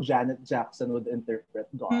how Janet Jackson would interpret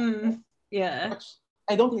goth. Yeah. Which,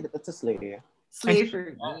 I don't hate it. It's a slay. Slay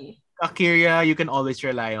for me. Akira, you can always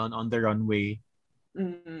rely on the runway.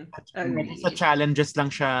 Sa challenges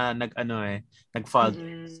lang siya nag-fall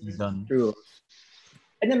season. True.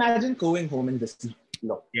 And imagine going home in this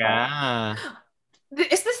look. Yeah.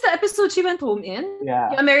 Is this the episode she went home in? Yeah.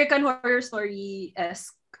 The American Horror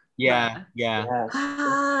Story-esque. Yeah. Yes.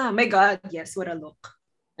 Ah, my God. Yes, what a look.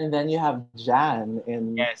 And then you have Jan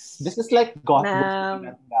in. Yes. This is like goth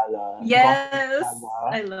gala. Yes.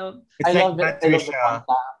 I love it. I love the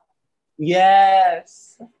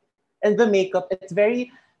Yes. And the makeup, it's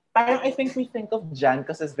very. I think we think of Jan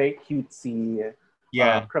because it's very cutesy.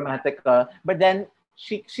 Yeah. Chromatica. But then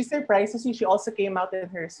she surprises you. She also came out in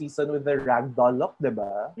her season with the ragdoll look,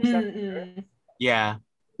 diba? Yeah.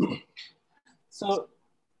 So,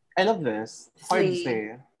 I love this. Hard to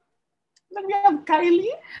say. Then we have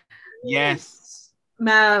Kylie. Yes.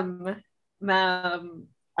 Ma'am.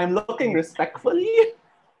 I'm looking respectfully.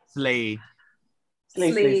 Slay,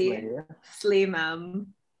 ma'am.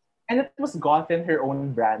 And it was goth in her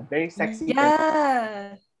own brand. Very sexy.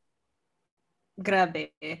 Yeah. Grabe.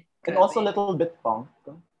 And also a little bit punk.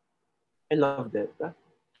 I loved it.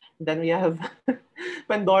 Then we have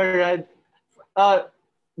Pandora.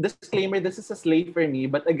 Disclaimer, this is a slay for me,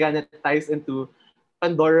 but again, it ties into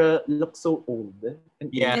Pandora looks so old.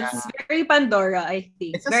 Yeah. It's very Pandora, I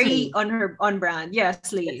think. It's very slay. on brand. Yeah,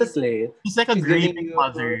 slay. It's a slay. It's like a grieving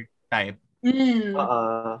mother type.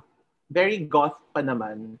 Very goth pa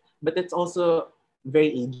naman, but it's also very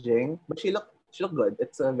aging. But she looked good.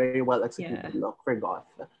 It's a very well executed look for goth.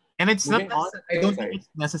 And it's I don't think it's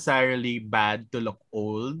necessarily bad to look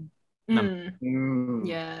old.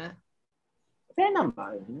 Yeah. Fair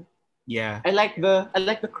naman. Yeah. I like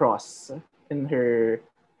the cross in her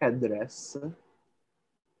headdress.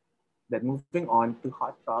 Then moving on to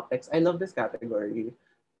Hot Topics. I love this category.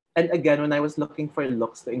 And again, when I was looking for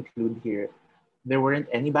looks to include here, there weren't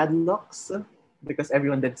any bad looks because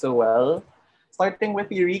everyone did so well. Starting with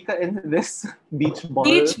Eureka in this beach ball.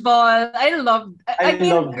 Beach ball. I love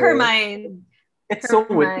her mind. It's so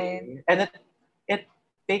witty. And it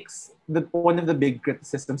takes one of the big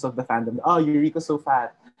criticisms of the fandom. Oh, Eureka's so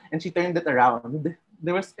fat. And she turned it around.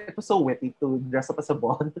 It was so witty to dress up as a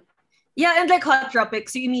ball. Yeah, and like Hot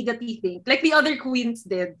Tropics, you immediately think, like the other queens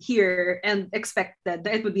did here and expected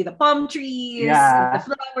that it would be the palm trees, the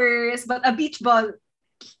flowers, but a beach ball,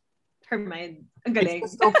 her mind. Ang galing.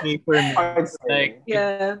 It's okay for me. Like,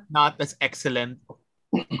 not as excellent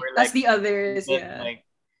as the others. Yeah. Like,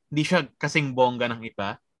 hindi siya kasing bongga ng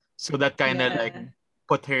iba. So that kind of like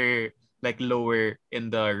put her like lower in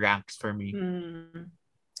the ranks for me.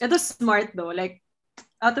 It was smart though, like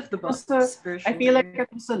out of the box. I feel like it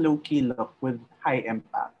was a low-key look with high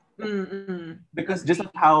impact. Because just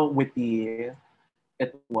like how witty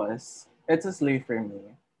it was, it's a slay for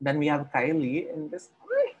me. Then we have Kylie in this.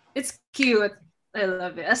 It's cute. I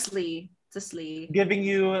love it. It's a slay. Giving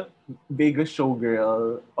you Vegas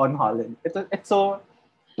showgirl on Holland. It's so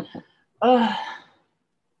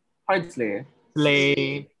hard slay.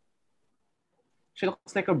 Slay. She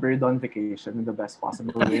looks like a bird on vacation in the best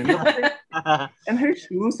possible way. And her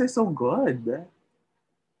shoes are so good.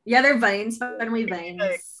 Yeah, they're vines. Parang may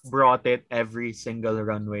vines. Brought it every single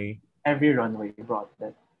runway. Every runway brought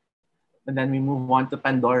it. And then we move on to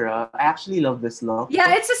Pandora. I actually love this look.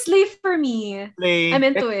 Yeah, it's a slay for me. Slay. I'm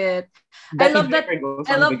into it. I love that.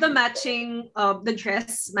 I love the matching. The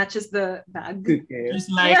dress matches the bag. She's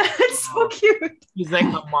like, yeah, it's so cute. She's like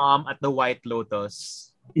the mom at the White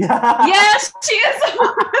Lotus. Yeah. Yes, she is.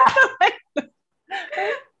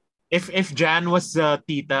 If Jan was the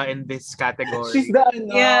tita in this category, she's the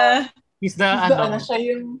yeah. She's the siya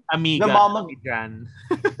yung amiga the mom of Jan.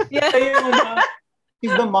 Yeah.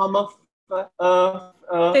 She's the mom of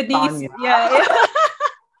Tanya. Yeah.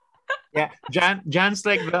 Yeah, Jan's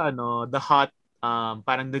like the hot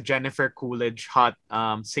parang the Jennifer Coolidge hot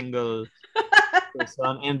single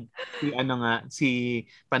person, and si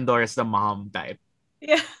Pandora's the mom type.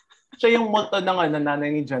 Yeah. Siya yung motto ng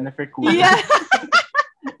nanay ni Jennifer Coolidge. Yeah.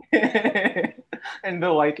 And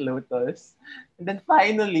the White Lotus. And then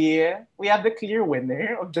finally, we have the clear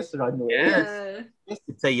winner of Just Runway. Yes.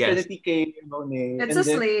 It's a yes. Trinity K. Bonet. It's a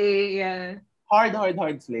slay, yeah. Hard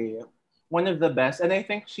slay. One of the best. And I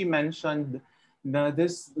think she mentioned na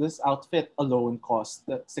this outfit alone cost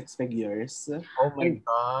 6 figures. Oh my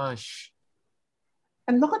gosh.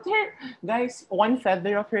 And look at her. Guys, one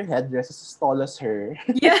feather of her headdress is as tall as her.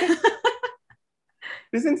 Yeah.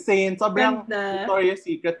 It's insane. Sobrang Victoria's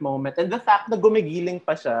Secret moment. And the fact na gumigiling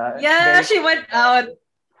pa siya. Yeah, she went out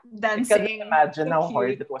dancing. I can't imagine how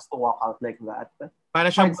hard it was to walk out like that.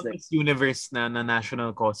 Para siyang Miss Universe na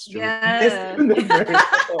national costume. Yeah.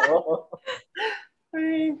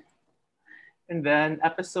 And then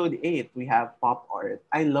episode 8, we have pop art.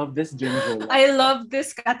 I love this ginger. I love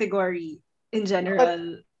this category in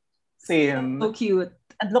general. Same. So cute.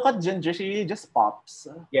 And look at Ginger, she really just pops.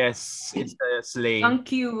 Yes, it's a slay. Ang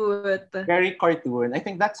cute. Very cartoon. I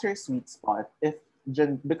think that's her sweet spot.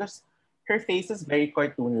 Because her face is very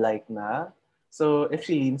cartoon-like na. So if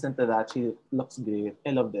she leans into that, she looks great.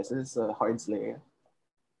 I love this. This is a hard slay.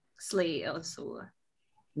 Slay also.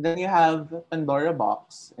 Then you have Pandora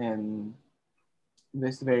Box and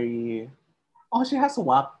this very... Oh, she has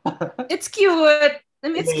WAP. It's cute. I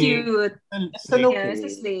mean, it's cute. It's an okay. Yeah, it's a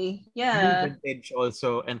slay. Yeah. Vintage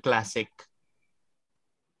also and classic.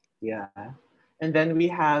 Yeah. And then we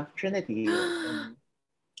have Trinity.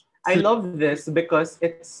 I love this because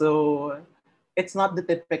it's not the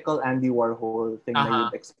typical Andy Warhol thing that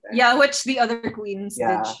you'd expect. Yeah, which the other queens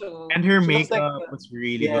did show. And her makeup was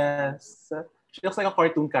really good. Yes. She looks like a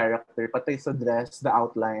cartoon character, pati sa dress, the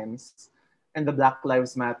outlines, and the Black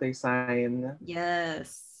Lives Matter sign.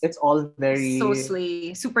 Yes. It's all very... So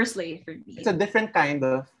slay. Super slay for me. It's a different kind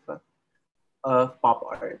of pop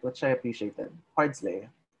art, which I appreciated. Hard slay.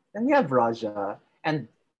 Then we have Raja. And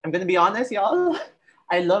I'm going to be honest, y'all.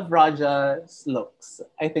 I love Raja's looks.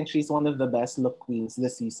 I think she's one of the best look queens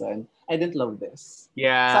this season. I didn't love this.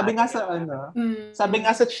 Yeah. Sabi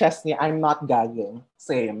nga sa chest niya, I'm not gagging.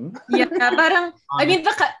 Same. Yeah, parang, I mean,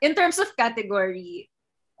 in terms of category,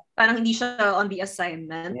 parang hindi siya on the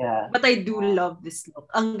assignment. Yeah. But I do love this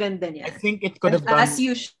look. Ang ganda niya. I think it could have done... As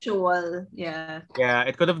usual, yeah. Yeah,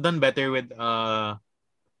 it could have done better with a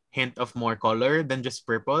hint of more color than just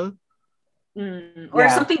purple. Or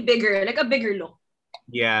something bigger, like a bigger look.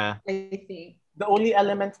 Yeah. I think. The only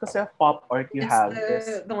elements kasi of pop art you have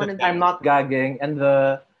is the one I'm not gagging and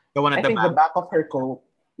the one at the back of her coat.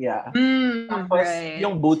 Yeah. Tapos right.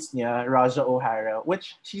 yung boots niya, Raja O'Hara,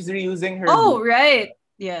 which she's reusing her boots. Right.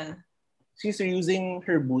 Yeah. She's reusing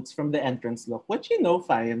her boots from the entrance look, which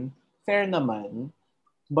fine. Fair naman.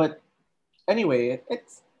 But anyway,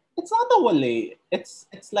 it's not a wale. It's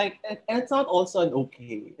like, and it's not also an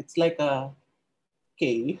okay. It's like a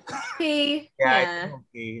K. Okay. Yeah.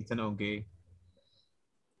 It's an okay.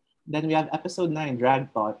 Then we have episode 9, Drag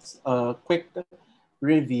Thoughts. Quick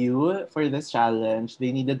review for this challenge.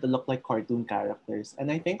 They needed to look like cartoon characters.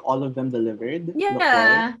 And I think all of them delivered.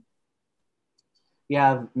 Yeah. We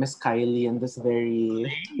have Miss Kylie and this very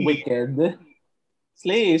wicked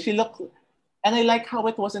slay. She looked... And I like how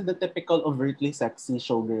it wasn't the typical overtly sexy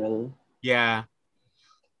showgirl. Yeah.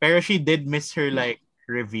 Pero she did miss her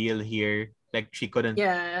reveal here. Like she couldn't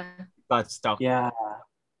got stuck. Yeah.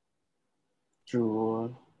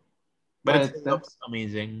 True. But it looks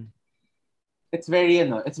amazing. It's very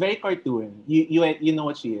cartoon. You know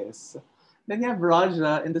what she is. Then you have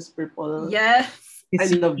Raja in this purple. Yes. I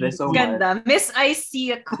love this so much. Miss I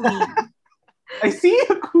See a Queen. I See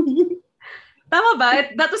a Queen. Tama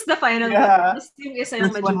ba? That was the final one. This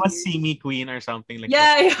one was See Me Queen or something like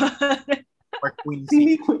that. Yeah. Or Queen See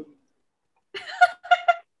Me Queen.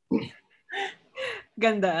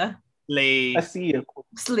 Ganda. Slay. I See a Queen.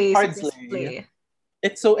 Slay. Hard slay.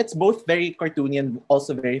 It's both very cartoony and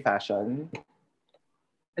also very fashion.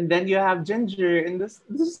 And then you have Ginger, and this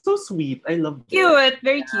is so sweet. I love this. Cute,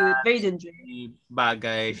 very cute, very Ginger.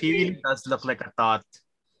 Bagay. She really does look like a tot.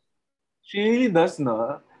 She really does,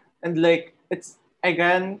 no? And like, it's,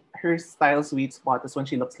 again, her style sweet spot is when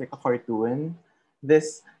she looks like a cartoon.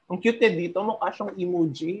 This, ang cute niya dito, mukha siyang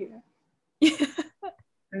emoji.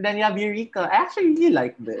 And then you have Eureka. I actually really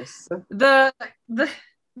like this.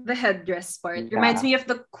 The headdress part reminds me of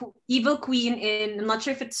the evil queen in, I'm not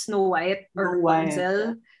sure if it's Snow White or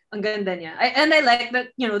Rapunzel. Ang ganda niya. And I like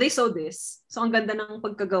that, they saw this. So ang ganda ng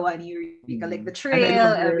pagkagawa ni Eureka. Like the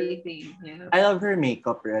trail, everything. Yeah. I love her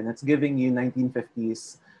makeup, Ren. It's giving you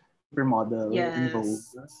 1950s supermodel in Vogue.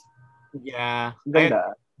 Yeah.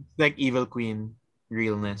 It's like evil queen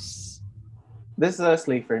realness. This is a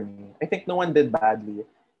slay for me. I think no one did badly.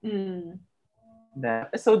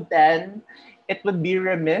 Episode 10, it would be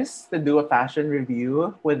remiss to do a fashion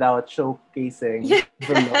review without showcasing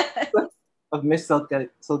the looks of Miss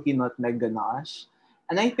Silky Nutmeg Ganache.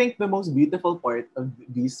 And I think the most beautiful part of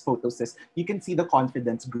these photos is you can see the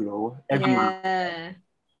confidence grow every week.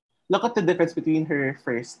 Look at the difference between her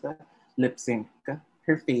first lip sync,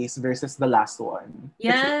 her face versus the last one.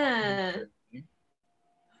 Yeah.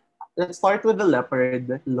 Let's start with the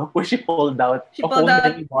leopard look where she pulled out a whole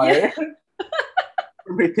mini bar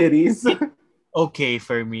from her titties. Okay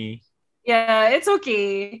for me. Yeah, it's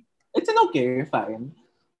okay. It's an okay, fine.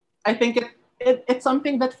 I think it's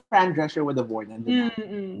something that Fran Drescher would have worn.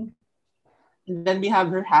 And then we have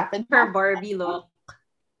her half and her Barbie look.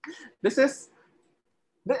 This is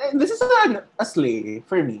a slay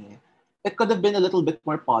for me. It could have been a little bit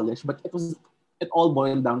more polished, but it all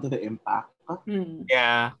boiled down to the impact.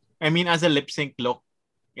 Yeah. I mean, as a lip sync look,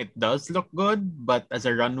 it does look good, but as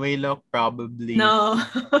a runway look, probably no.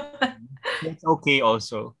 It's okay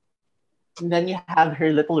also. And then you have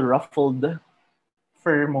her little ruffled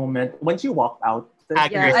fur moment when she walked out.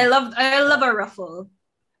 Yeah, I love a ruffle.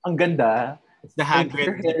 Ang ganda. It's the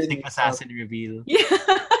Hagrid lip sync assassin reveal.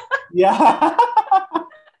 Yeah.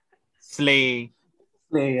 Slay.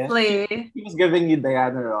 He was giving you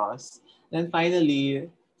Diana Ross. And finally,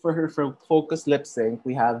 for her focus lip sync,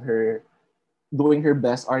 we have her doing her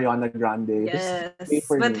best Ariana Grande. Yes,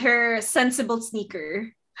 with her sensible sneaker.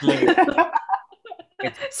 Slay.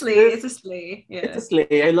 It's a slay. Yeah. It's a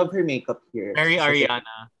slay. I love her makeup here. Very Ariana.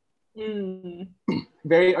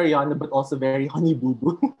 Very Ariana, but also very Honey Boo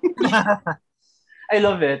Boo. I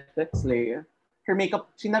love it. That's slay. Her makeup,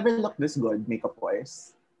 she never looked this good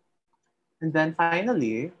makeup-wise. And then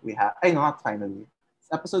finally, we have, not finally, it's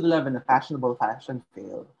episode 11, a fashionable fashion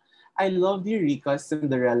fail. I love the Eureka's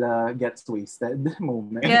Cinderella gets wasted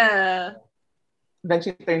moment. Yeah. Then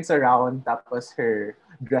she turns around, tapos her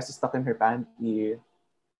dress is stuck in her panty.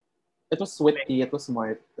 It was witty, it was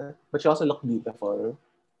smart, but she also looked beautiful.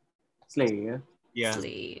 Slay. Yeah.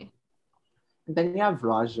 Slay. And then you have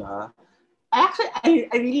Raja. I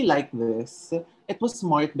really like this. It was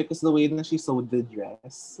smart because the way that she sewed the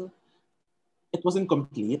dress, it wasn't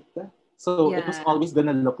complete. So it was always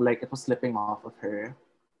gonna look like it was slipping off of her.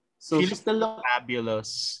 So she still looked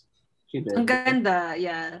fabulous. She did. Ang ganda,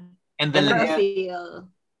 yeah. And the feel.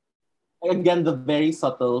 Again, the very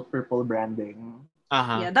subtle purple branding.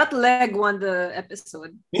 Yeah, that leg won the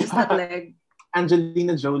episode. Just that leg.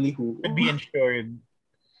 Angelina Jolie who should be insured.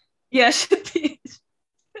 Yeah, should be.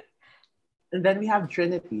 And then we have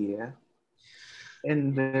Trinity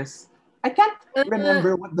in this. I can't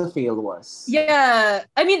remember what the fail was. Yeah.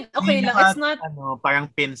 I mean, okay lang. It's not... parang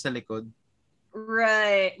pin sa likod.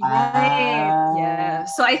 Right. Yeah.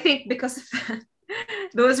 So I think because of that,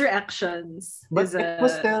 those reactions. But it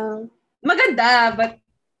was still... Maganda, but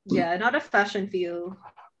yeah, not a fashion feel.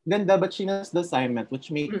 Ganda, but she missed the assignment,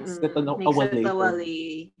 which makes it a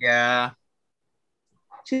wali. Yeah.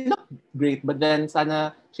 She looked great, but then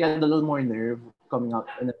sana she had a little more nerve coming out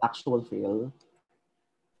in an actual fail.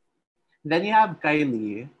 Then you have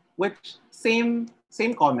Kylie, which same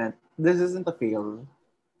comment. This isn't a fail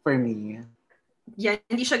for me. Yeah,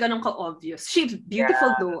 hindi siya ganun ka-obvious. She's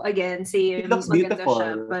beautiful though. Again, same. She looks beautiful.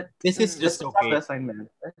 Siya, but this is just okay.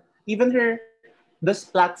 Assignment. Even the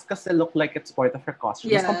splats kasi look like it's part of her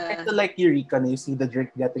costume. Yeah. Compared to like Eureka na you see the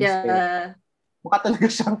drink getting spilled. Mukha talaga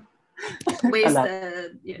siyang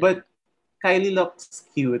wasted. Yeah. But Kylie looks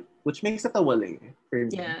cute, which makes it a wale for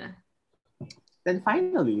me. Yeah. Then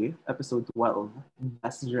finally, episode 12,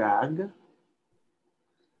 Best Drag.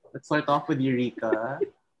 Let's start off with Eureka.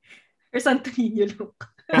 Her Santonino look.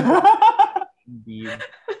 Indeed.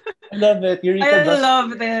 I love it. Eureka I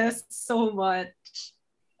love this so much.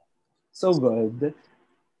 So good.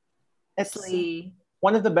 It's Slay.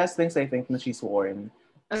 One of the best things I think that she's worn.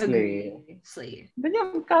 Slay. Then you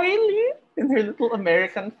have Kylie in her little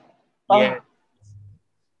American. Yeah.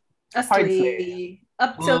 Hard slay.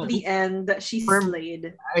 Up till the end, she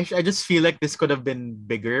slayed. I just feel like this could have been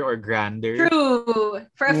bigger or grander. True.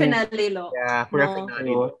 For a finale, Yeah, for a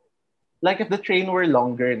finale. Like if the train were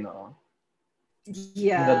longer, no?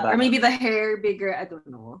 Yeah. Or maybe the hair bigger, I don't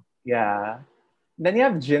know. Yeah. Then you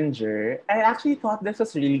have Ginger. I actually thought this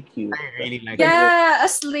was really cute. I really like it. Yeah, a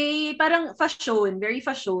slay. Parang fashion. Very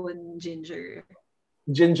fashion, Ginger.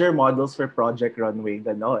 Ginger models for Project Runway,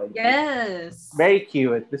 ganon. Yes. Very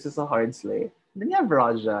cute. This is a hard slay. Then you have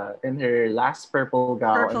Raja in her last purple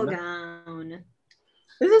gown.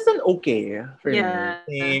 This is an okay for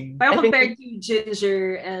me. But compared to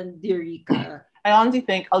Ginger and Eureka. I honestly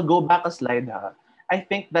think, I'll go back a slide, I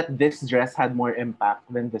think that this dress had more impact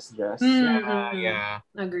than this dress. Yeah.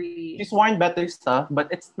 Agree. She's worn better stuff, but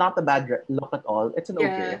it's not a bad look at all. It's an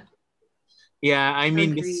okay. Yeah, I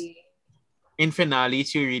mean, in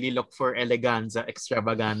finales, you really look for eleganza,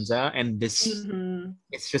 extravaganza, and this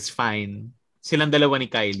it's just fine. Silang dalawa ni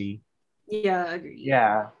Kylie. Yeah, agree.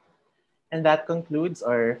 Yeah. And that concludes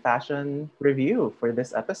our fashion review for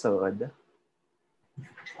this episode.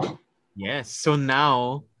 Yes. So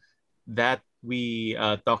now that we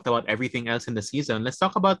talked about everything else in the season, let's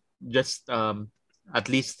talk about just at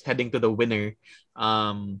least heading to the winner.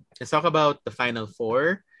 Let's talk about the final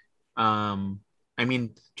four. I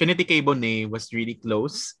mean, Trinity K. Bonet was really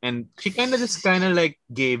close, and she kind of like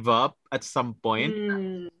gave up at some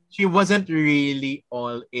point. She wasn't really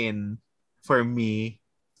all in for me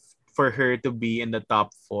for her to be in the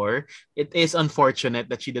top four. It is unfortunate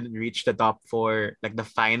that she didn't reach the top four, like the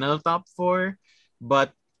final top four,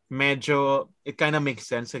 but medyo, it kind of makes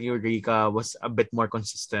sense that Eureka was a bit more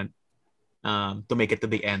consistent to make it to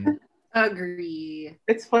the end. Agree.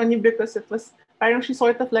 It's funny because it was, parang she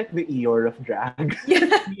sort of like the Eeyore of drag.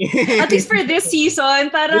 Yeah. At least for this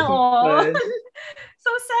season, parang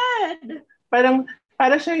so sad. Parang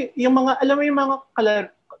siya, yung mga, alam mo yung mga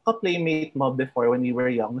ka-playmate mo before when we were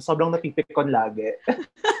young, sobrang napipikon lagi.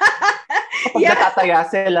 Kapag natataya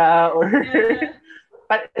sila or...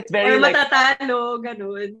 It's very or matatalo,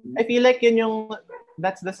 ganun. I feel like yun yung,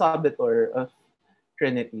 that's the saboteur of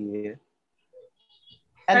Trinity.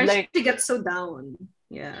 And like, she gets so down.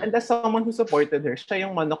 Yeah. And as someone who supported her, siya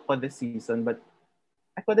yung manok ko this season, but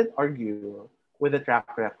I couldn't argue with the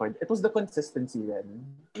track record. It was the consistency then.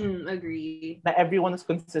 Agree. Na everyone was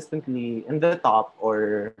consistently in the top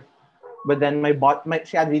but then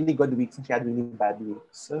she had really good weeks and she had really bad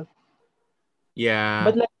weeks. Yeah.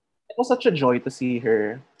 But like, it was such a joy to see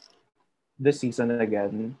her this season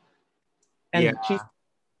again. And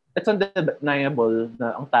it's undeniable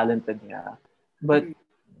na ang talented niya. But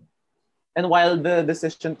and while the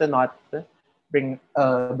decision to not bring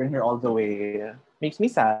her all the way makes me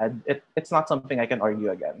sad, it's not something I can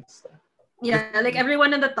argue against. Yeah, like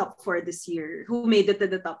everyone in the top four this year who made it to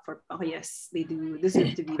the top four. Oh yes, they do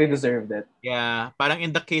deserve to be. They deserved it. Yeah, parang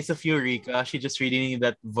in the case of Eureka, she just really needed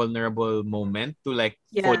that vulnerable moment to like.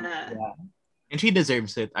 And she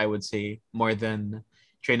deserves it, I would say, more than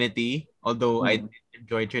Trinity. Although I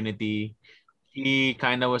enjoy Trinity, she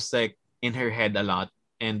kind of was like in her head a lot,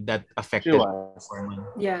 and that affected her performance.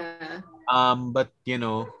 Yeah. But you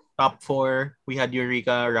know, top four, we had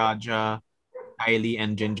Eureka, Raja, Kylie,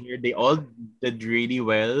 and Ginger. They all did really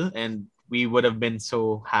well, and we would have been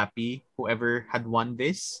so happy whoever had won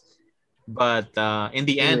this. But in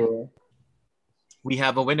the end, we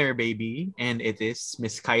have a winner, baby, and it is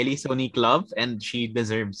Miss Kylie Sonique Love, and she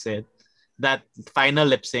deserves it. That final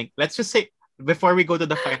lip sync. Let's just say before we go to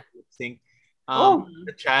the final lip sync,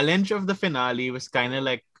 the challenge of the finale was kind of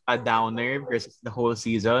like a downer versus the whole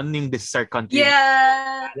season. Yung This Is Our Country.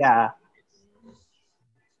 Yeah.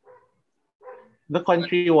 The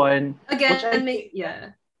country one. Again,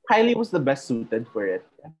 Kylie was the best suited for it.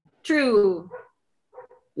 True.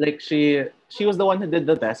 Like she was the one who did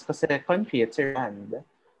the best kasi country, it's her band.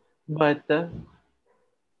 But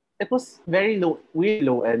it was very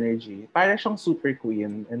low energy. Para siyang super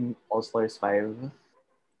queen in All Stars 5.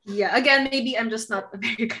 Yeah, again, maybe I'm just not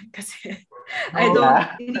American kasi.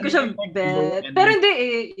 Hindi ko siya bet. Pero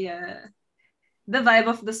hindi the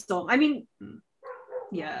vibe of the song. I mean,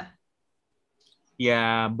 yeah.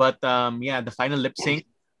 Yeah, but the final lip sync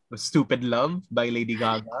was Stupid Love by Lady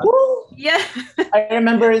Gaga. Yeah. I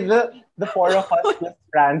remember the four of us plus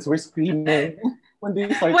friends were screaming when they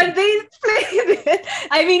played it.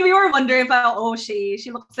 I mean, we were wondering about, she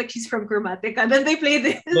looks like she's from Chromatica. Then they played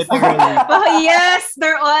this. But yes,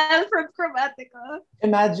 they're all from Chromatica.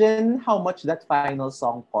 Imagine how much that final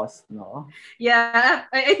song cost, no? Yeah,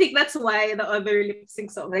 I think that's why the other lip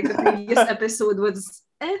sync song, like the previous episode, was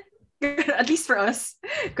At least for us,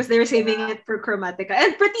 because they were saving it for Chromatica.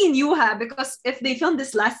 And pretty new, because if they filmed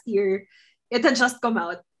this last year, it had just come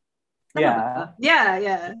out. Yeah.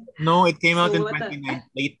 No, it came out in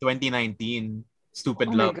late 2019.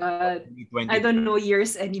 Stupid Love. Oh my God. I don't know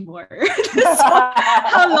years anymore. So,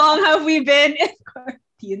 how long have we been in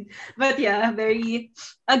quarantine? But yeah,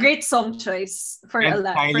 a great song choice for and for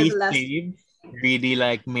the last. Really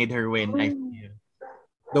like made her win, I feel.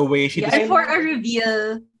 The way she and for a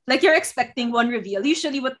reveal, like you're expecting one reveal.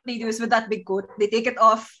 Usually what they do is with that big coat, they take it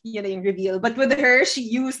off, yung reveal. But with her, she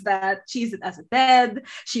used that. She used it as a bed.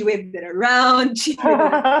 She waved it around. She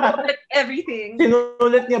did everything.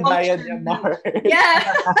 Sinulit niya bayad niya, Mar.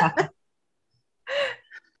 Yeah.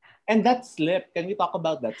 And that slip, can we talk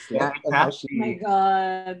about that slip? Yeah. Oh my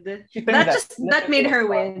God. That made her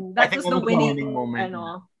win. That was the winning moment.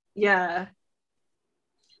 Yeah.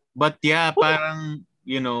 But yeah, parang,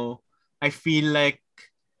 I feel like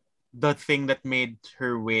the thing that made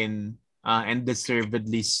her win, and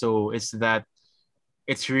deservedly so, is that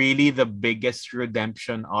it's really the biggest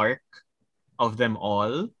redemption arc of them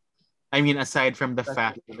all. I mean, aside from the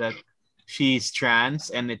fact that she's trans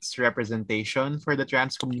and its representation for the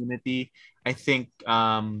trans community, I think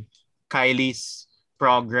Kylie's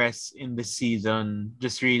progress in the season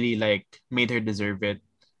just really made her deserve it.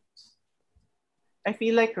 I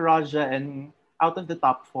feel like Raja and out of the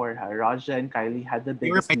top 4, Raja and Kylie had the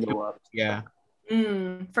biggest glow up. Yeah.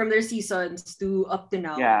 From their seasons to up to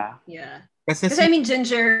now. Yeah. Because I mean,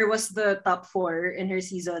 Ginger was the top 4 in her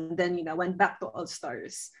season. Then went back to All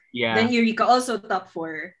Stars. Yeah. Then Eureka also top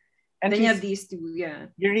 4. And then you have these two. Yeah.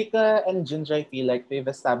 Eureka and Ginger, I feel like they've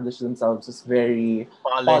established themselves as very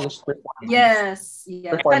polished performers. Yes.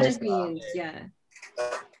 Yeah. Pageant queens. Yeah.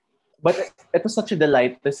 But it was such a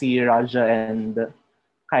delight to see Raja and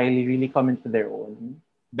Kylie really come into their own.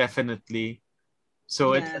 Definitely.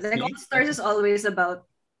 So it's All Stars is always about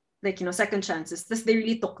second chances. Thus they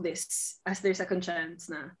really took this as their second chance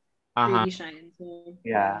na really shine. So,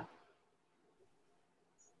 yeah.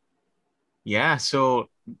 Yeah, so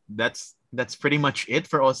that's pretty much it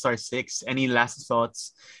for All Star 6. Any last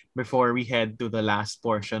thoughts before we head to the last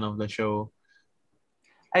portion of the show?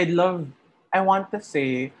 I want to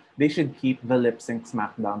say they should keep the lip sync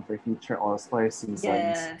SmackDown for future All Star seasons.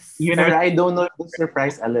 Yes. But I don't know if the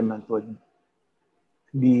surprise element would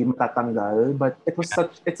be matatanggal, but it was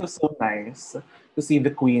so nice to see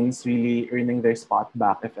the queens really earning their spot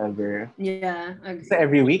back, if ever. Yeah, so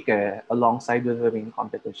every week, alongside with the main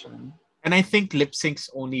competition. And I think lip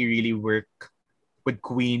syncs only really work with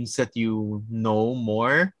queens that you know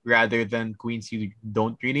more rather than queens you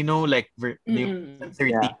don't really know. Like the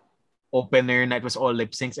 30 opener night was all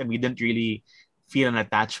lip syncs, and we didn't really feel an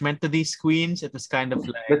attachment to these queens. It was kind of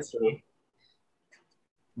like. That's true.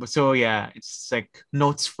 So yeah, it's like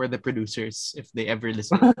notes for the producers if they ever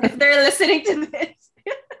listen. If they're listening to this.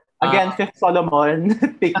 Again, Fifth Solomon,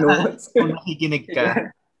 take notes. Kung nakikinig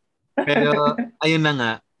ka. Pero ayun na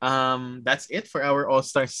nga. That's it for our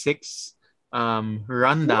All-Star 6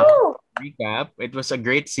 rundown. Recap. It was a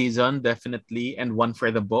great season, definitely, and one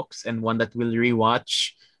for the books, and one that we'll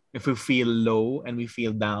rewatch if we feel low and we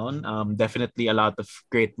feel down. Definitely a lot of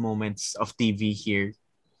great moments of TV here.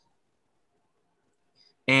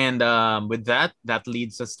 And with that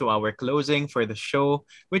leads us to our closing for the show,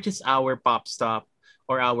 which is our pop stop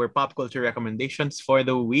or our pop culture recommendations for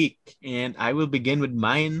the week. And I will begin with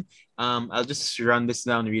mine. I'll just run this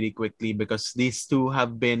down really quickly because these two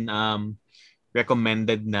have been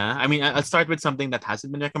recommended na. I mean, I'll start with something that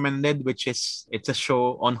hasn't been recommended, which is it's a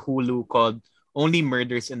show on Hulu called Only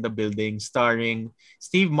Murders in the Building, starring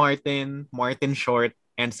Steve Martin, Martin Short,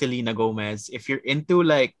 and Selena Gomez. If you're into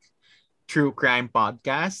true crime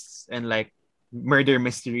podcasts and murder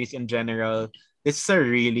mysteries in general, this is a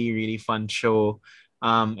really, really fun show.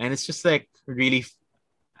 And it's just really,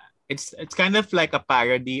 it's kind of like a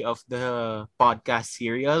parody of the podcast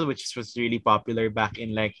Serial, which was really popular back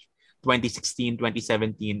in 2016,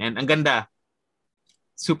 2017. And ang ganda,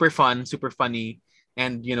 super fun, super funny,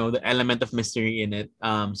 and the element of mystery in it.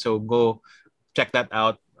 So go check that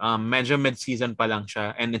out. Medyo mid-season pa lang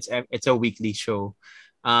siya, and it's a weekly show.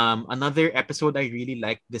 Another episode I really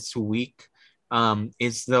liked this week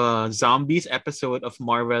is the Zombies episode of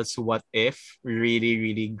Marvel's What If. Really,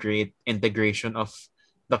 really great integration of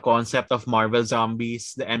the concept of Marvel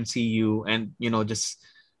Zombies, the MCU, and just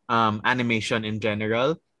animation in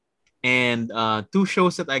general. And two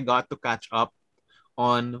shows that I got to catch up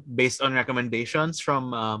on based on recommendations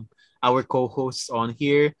from our co-hosts on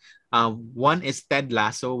here. One is Ted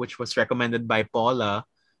Lasso, which was recommended by Paula.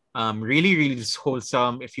 Really, really just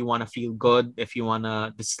wholesome. If you want to feel good, if you want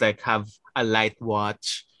to just like have a light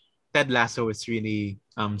watch, Ted Lasso is really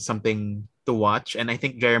something to watch. And I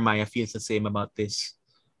think Jeremiah feels the same about this.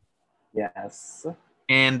 Yes.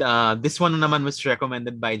 And this one naman was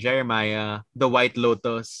recommended by Jeremiah, The White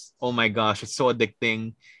Lotus. Oh my gosh, it's so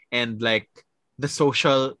addicting. And like the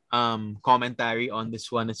social commentary on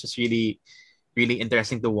this one is just really, really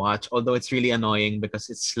interesting to watch. Although it's really annoying because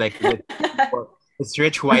it's like it's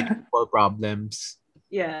rich white people problems.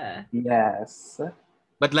 Yeah. Yes.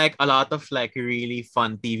 But like a lot of like really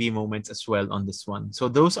fun TV moments as well on this one. So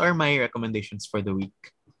those are my recommendations for the week.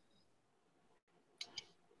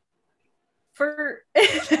 For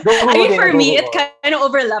me, it kind of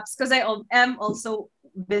overlaps because I am also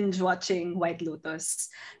binge watching White Lotus.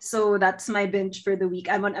 So that's my binge for the week.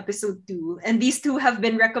 I'm on episode 2, and these two have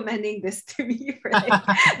bbeen recommending this to me for like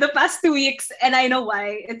the past 2 weeks, and I know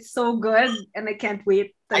why. It's so good, and I can't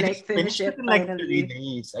wait to like finish it in like 3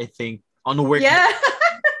 days, I think, on work. Yeah.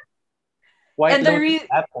 White Lotus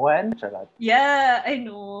app when? Yeah, I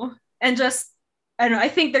know. And just I don't know.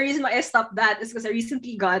 I think the reason why I stopped that is because I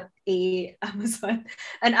recently got an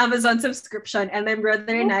Amazon subscription, and my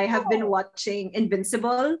brother and I have been watching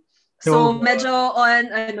Invincible. So medyo on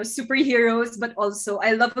superheroes, but also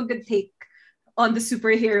I love a good take on the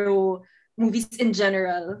superhero movies in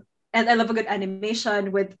general, and I love a good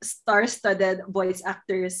animation with star-studded voice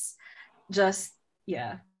actors. Just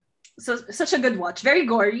So such a good watch. Very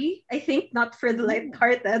gory, I think, not for the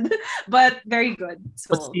light-hearted, but very good.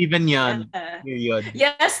 So, but Steven Yeun, period.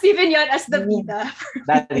 Yeah, Steven Yeun as the Pita.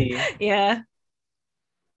 Yeah.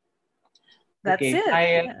 That's it.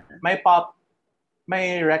 My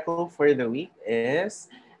reco for the week is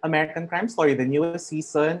American Crime Story. The newest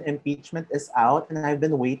season, Impeachment, is out, and I've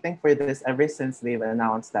been waiting for this ever since they've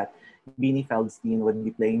announced that Beanie Feldstein would be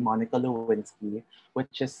playing Monica Lewinsky,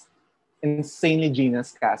 which is insanely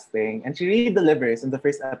genius casting, and she really delivers in the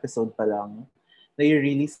first episode pa lang. That you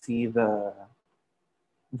really see the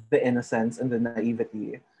innocence and the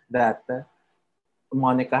naivety that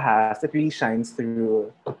Monica has. It really shines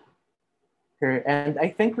through her, and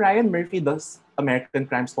I think Ryan Murphy does American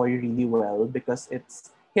Crime Story really well because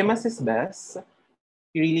it's him as his best.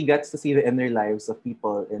 He really gets to see the inner lives of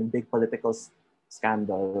people in big political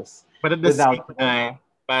scandals. But at the same time,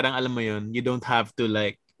 parang alam mo yun, you don't have to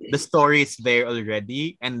like the story is there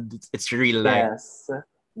already, and it's real life. Yes.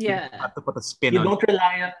 Yeah. You have to put a spin you on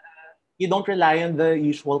you don't rely on the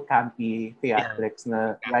usual campy theatrics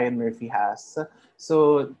na Ryan Murphy has.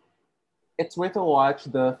 So it's worth a watch.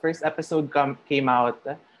 The first episode came out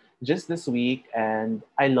just this week, and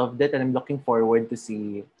I loved it, and I'm looking forward to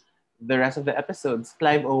see the rest of the episodes.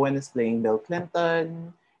 Clive Owen is playing Bill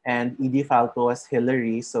Clinton, and Edie Falco as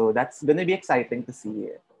Hillary, so that's gonna be exciting to see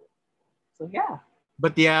it. So yeah.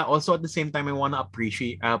 But yeah, also at the same time, I want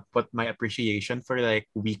to put my appreciation for like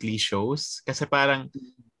weekly shows. Kasi parang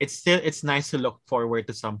it's nice to look forward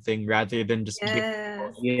to something rather than just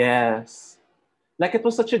Yes. Like it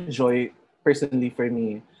was such a joy personally for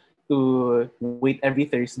me to wait every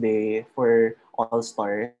Thursday for All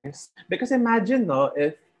Stars. Because imagine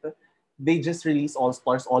if they just release All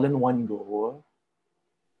Stars all in one go,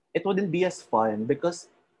 it wouldn't be as fun because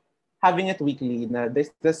having it weekly, there's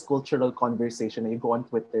this cultural conversation. You go on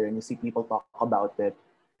Twitter and you see people talk about it.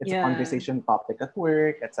 It's a conversation topic at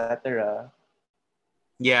work, etc.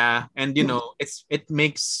 Yeah, and it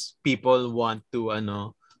makes people want to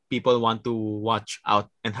watch out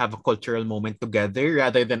and have a cultural moment together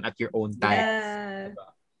rather than at your own time. Yeah.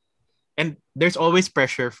 And there's always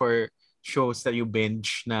pressure for shows that you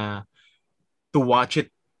binge to watch it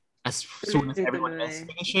as soon as everyone else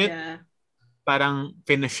finish it. Yeah. Parang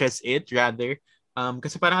finishes it rather.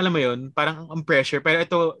 Kasi parang alam mo yun, parang ang pressure. Pero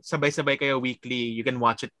ito, sabay-sabay kayo weekly. You can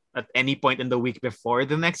watch it at any point in the week before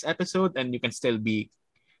the next episode and you can still be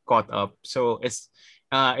caught up. So it's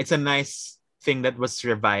a nice thing that was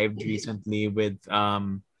revived recently with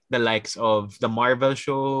the likes of the Marvel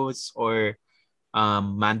shows or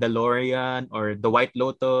Mandalorian or The White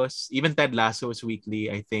Lotus, even Ted Lasso's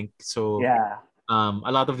weekly, I think. So yeah.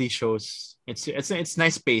 A lot of these shows, it's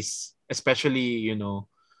nice pace. Especially,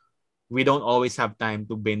 we don't always have time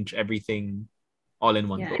to binge everything all in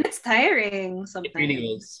one go. And it's tiring sometimes. It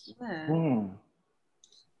really is. Yeah.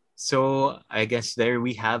 So I guess there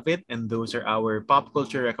we have it. And those are our pop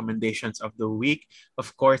culture recommendations of the week.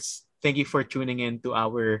 Of course, thank you for tuning in to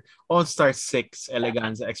our All-Star 6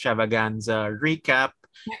 Eleganza Extravaganza recap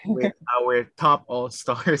with our top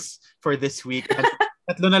All-Stars for this week.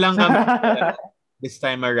 Tatlo na lang kami this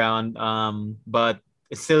time around. But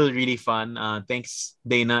it's still really fun. Thanks,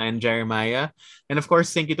 Dana and Jeremiah. And of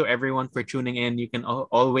course, thank you to everyone for tuning in. You can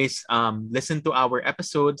always listen to our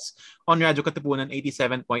episodes on Radyo Katipunan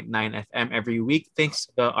 87.9 FM every week. Thanks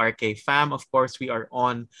to the RK fam. Of course, we are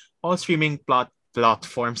on all streaming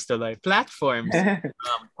platforms,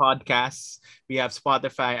 podcasts. We have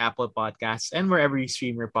Spotify, Apple Podcasts, and wherever you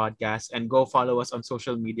stream your podcasts. And go follow us on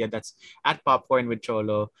social media. That's at Popcorn with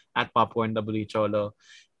Cholo, at Popcorn W Cholo.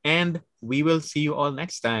 And we will see you all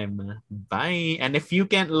next time. Bye. And if you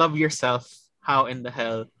can't love yourself, how in the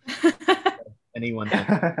hell anyone else?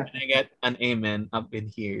 Can I get an amen up in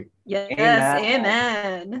here? Yes,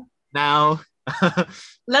 amen. Now,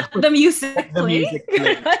 let the music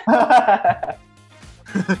play.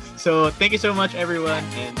 So thank you so much, everyone,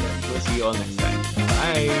 and we'll see you all next time.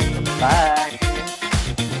 Bye. Bye.